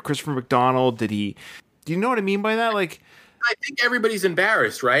Modine or Christopher McDonald? Do you know what I mean by that? Like, I think everybody's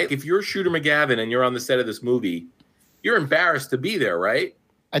embarrassed, right? If you're Shooter McGavin and you're on the set of this movie, you're embarrassed to be there, right?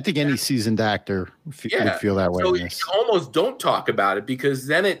 I think any seasoned actor would feel that way. So you almost don't talk about it, because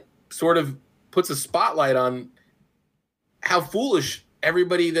then it sort of puts a spotlight on how foolish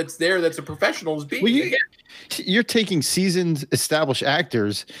everybody that's there that's a professional is being. Well, you're taking seasoned, established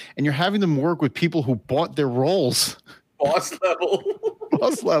actors and you're having them work with people who bought their roles. Boss level.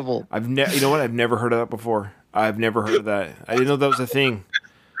 Boss level. You know what? I've never heard of that before. I've never heard of that. I didn't know that was a thing.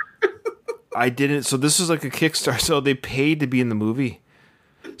 I didn't. So this is like a Kickstarter. So they paid to be in the movie.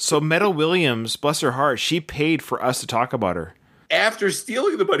 So Meta Williams, bless her heart, she paid for us to talk about her. After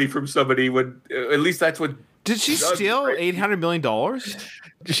stealing the money from somebody, at least that's what. Did she steal $800 million?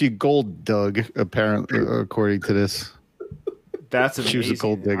 She gold dug, apparently, according to this. That's amazing. She was a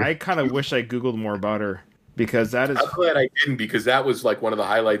gold digger. I kind of wish I Googled more about her. Because that is, I'm glad I didn't, because that was like one of the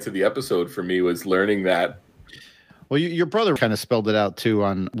highlights of the episode for me, was learning that. Well, your brother kind of spelled it out too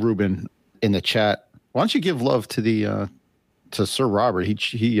on Ruben in the chat. Why don't you give love to the to Sir Robert? He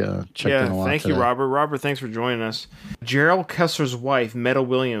checked in a lot. Thank you, Robert. Robert, thanks for joining us. Gerald Kessler's wife, Meta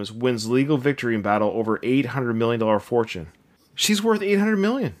Williams, wins legal victory in battle over $800 million fortune. She's worth $800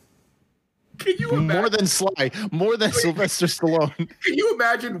 million. Can you imagine? More than Sly, more than Sylvester Stallone. Can you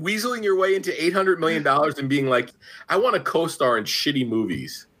imagine weaseling your way into $800 million and being like, I want to co-star in shitty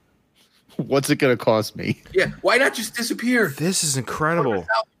movies? What's it going to cost me? Yeah, why not just disappear? This is incredible.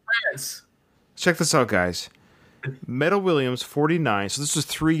 Check this out, guys. Meta Williams, 49, so this was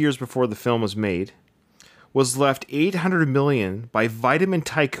 3 years before the film was made, was left $800 million by vitamin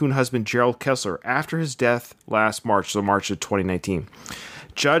tycoon husband Gerald Kessler after his death last March, so March of 2019.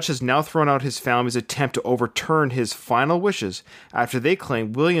 Judge has now thrown out his family's attempt to overturn his final wishes after they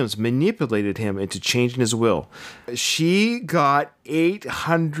claim Williams manipulated him into changing his will. She got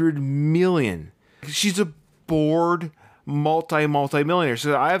 $800 million. She's a bored multi-millionaire.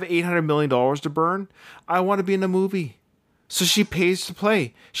 So I have $800 million to burn. I want to be in a movie. So she pays to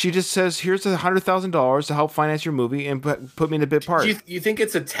play. She just says, here's $100,000 to help finance your movie and put me in a bit part. You think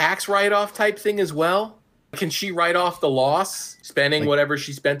it's a tax write-off type thing as well? Can she write off the loss, spending whatever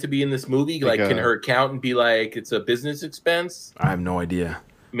she spent to be in this movie? Like can her accountant be like, it's a business expense? I have no idea.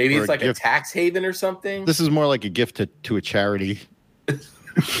 Maybe it's like a tax haven or something? This is more like a gift to a charity.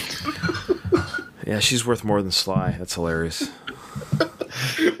 Yeah, she's worth more than Sly. That's hilarious.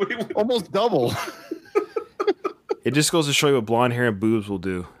 Almost double. It just goes to show you what blonde hair and boobs will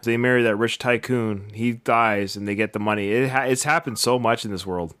do. They marry that rich tycoon, he dies, and they get the money. It's happened so much in this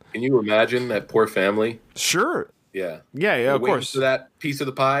world. Can you imagine that poor family? Sure. Yeah. Yeah, of course. For that piece of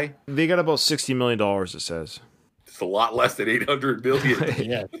the pie? They got about $60 million, it says. It's a lot less than $800 million.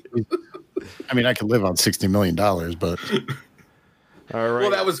 Yeah. I mean, I could live on $60 million, but... All right.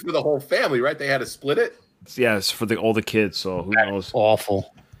 Well, that was for the whole family, right? They had to split it? Yeah, it's for all the kids, so who knows?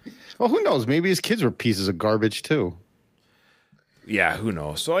 Awful. Well, who knows? Maybe his kids were pieces of garbage, too. Yeah, who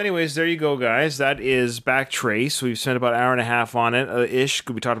knows? So anyways, there you go, guys. That is Backtrace. We've spent about an hour and a half on it, ish.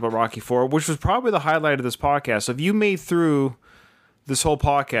 We talked about Rocky IV, which was probably the highlight of this podcast. So if you made through this whole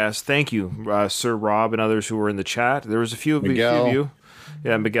podcast, thank you, Sir Rob and others who were in the chat. There was a few of you.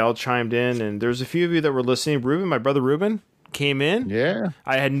 Yeah, Miguel chimed in, and there's a few of you that were listening. Ruben, my brother Ruben, came in. Yeah.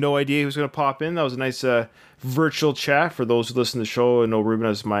 I had no idea he was going to pop in. That was a nice virtual chat for those who listen to the show and know Ruben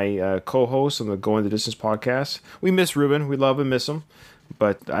as my co-host on the Going the Distance podcast. We miss Ruben. We love and miss him.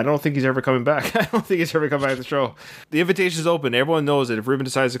 But I don't think he's ever coming back. I don't think he's ever coming back to the show. The invitation's open. Everyone knows that if Ruben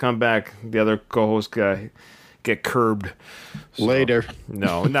decides to come back, the other co-host get curbed. So, later.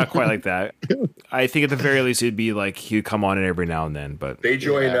 No, not quite like that. I think at the very least it'd be like he'd come on in every now and then. But they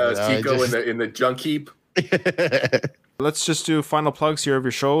join Tico in the junk heap. Let's just do final plugs here of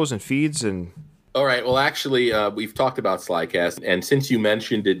your shows and feeds. And all right. Well, actually, we've talked about Slycast, and since you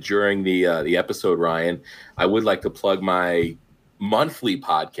mentioned it during the episode, Ryan, I would like to plug my monthly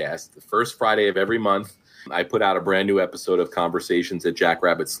podcast. The first Friday of every month, I put out a brand new episode of Conversations at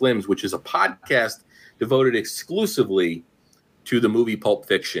Jackrabbit Slim's, which is a podcast devoted exclusively to the movie Pulp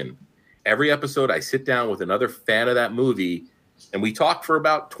Fiction. Every episode, I sit down with another fan of that movie, and we talk for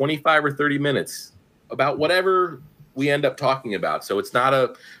about 25 or 30 minutes about whatever we end up talking about. So it's not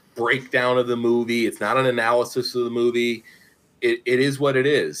a breakdown of the movie. It's not an analysis of the movie. It is what it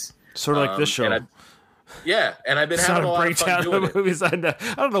is. Sort of like this show. And I've been having a lot of fun doing it. Movies. I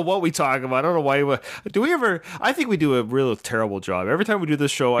don't know what we talk about. I don't know why. Do we ever? I think we do a real terrible job. Every time we do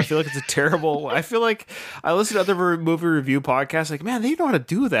this show, I feel like it's a terrible. I feel like I listen to other movie review podcasts. Like, man, they know how to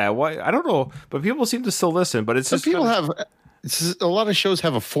do that. Why? I don't know, but people seem to still listen. But it's just people have. A lot of shows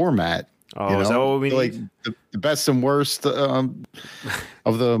have a format. Oh, is that what we need? Like the best and worst of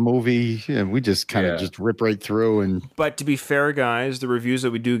the movie, and we just kind of just rip right through. And but to be fair, guys, the reviews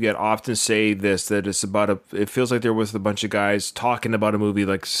that we do get often say this: that it's about it feels like there was a bunch of guys talking about a movie,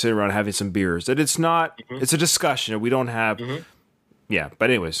 like sitting around having some beers. That it's not. Mm-hmm. It's a discussion. We don't have. Mm-hmm. Yeah,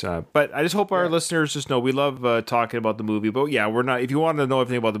 but anyways, but I just hope our listeners just know we love talking about the movie. But yeah, we're not. If you want to know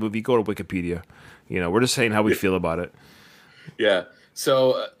everything about the movie, go to Wikipedia. We're just saying how we feel about it. Yeah.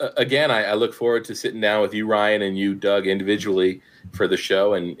 So, again, I look forward to sitting down with you, Ryan, and you, Doug, individually for the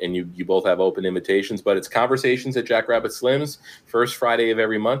show. And you both have open invitations. But it's Conversations at Jackrabbit Slim's, first Friday of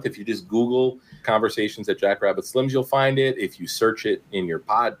every month. If you just Google Conversations at Jackrabbit Slim's, you'll find it. If you search it in your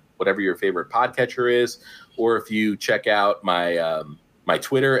whatever your favorite podcatcher is, or if you check out my my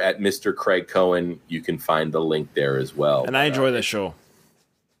Twitter at Mr. Craig Cohen, you can find the link there as well. And I enjoy the show.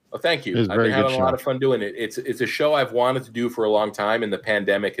 Oh, thank you. I've been having a lot of fun doing it. It's a show I've wanted to do for a long time, and the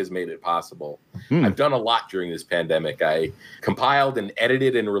pandemic has made it possible. I've done a lot during this pandemic. I compiled and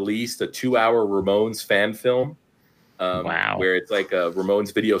edited and released a 2-hour Ramones fan film. Where it's like a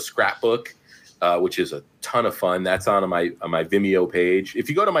Ramones video scrapbook, which is a ton of fun. That's on my Vimeo page. If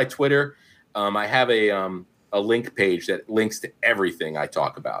you go to my Twitter, I have a link page that links to everything I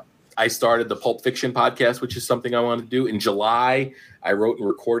talk about. I started the Pulp Fiction podcast, which is something I wanted to do. In July, I wrote and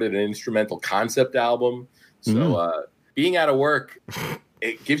recorded an instrumental concept album. So being out of work,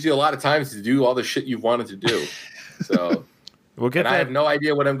 it gives you a lot of time to do all the shit you've wanted to do. So I have no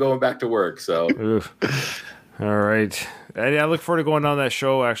idea when I'm going back to work. So all right. And I look forward to going on that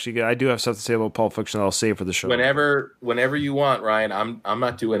show. Actually, I do have stuff to say about Pulp Fiction that I'll save for the show. Whenever you want, Ryan. I'm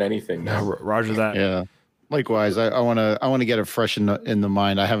not doing anything now. Roger that. Yeah. Likewise, I want to get it fresh in the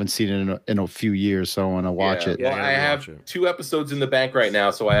mind. I haven't seen it in a few years, so I want to watch it. Well, I have 2 episodes in the bank right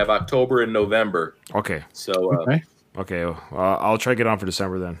now, so I have October and November. Okay. So okay. I'll try to get on for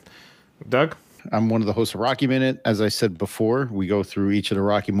December then. Doug? I'm one of the hosts of Rocky Minute. As I said before, we go through each of the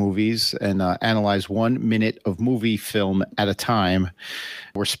Rocky movies and analyze 1 minute of movie film at a time.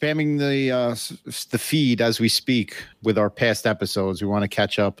 We're spamming the feed as we speak with our past episodes. We want to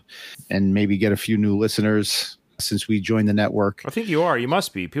catch up and maybe get a few new listeners since we joined the network. I think you are. You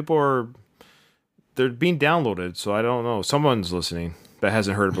must be. They're being downloaded, so I don't know. Someone's listening that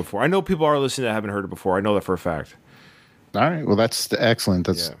hasn't heard it before. I know people are listening that haven't heard it before. I know that for a fact. All right. Well, that's excellent.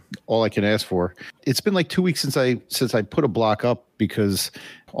 That's all I can ask for. It's been like 2 weeks since I put a block up because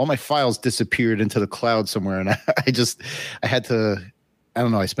all my files disappeared into the cloud somewhere, and I had to. I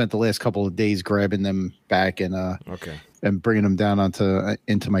don't know. I spent the last couple of days grabbing them back and and bringing them down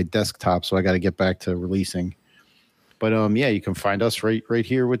into my desktop. So I got to get back to releasing. But you can find us right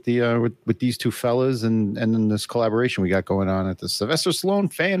here with the with these two fellas and in this collaboration we got going on at the Sylvester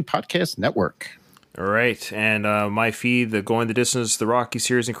Stallone Fan Podcast Network. All right, and my feed, the Going the Distance, the Rocky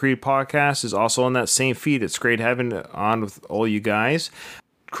Series and Creed podcast, is also on that same feed. It's great having it on with all you guys.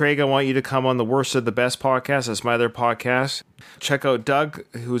 Craig, I want you to come on the Worst of the Best podcast. That's my other podcast. Check out Doug,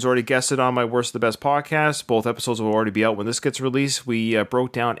 who's already guested on my Worst of the Best podcast. Both episodes will already be out when this gets released. We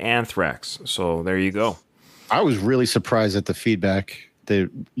broke down Anthrax, so there you go. I was really surprised at the feedback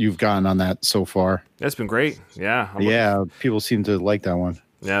that you've gotten on that so far. That's been great. Yeah. People seem to like that one.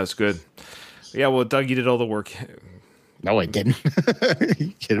 Yeah, it's good. Yeah, well, Doug, you did all the work. No, I didn't. Are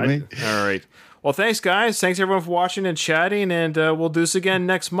you kidding me? All right. Well, thanks, guys. Thanks, everyone, for watching and chatting, and we'll do this again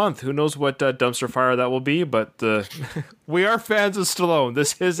next month. Who knows what dumpster fire that will be, but we are fans of Stallone.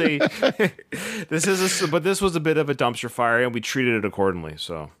 This was a bit of a dumpster fire, and we treated it accordingly.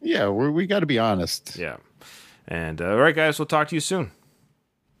 So yeah, we got to be honest. Yeah. And all right, guys, we'll talk to you soon.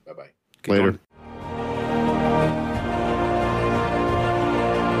 Bye-bye. Later.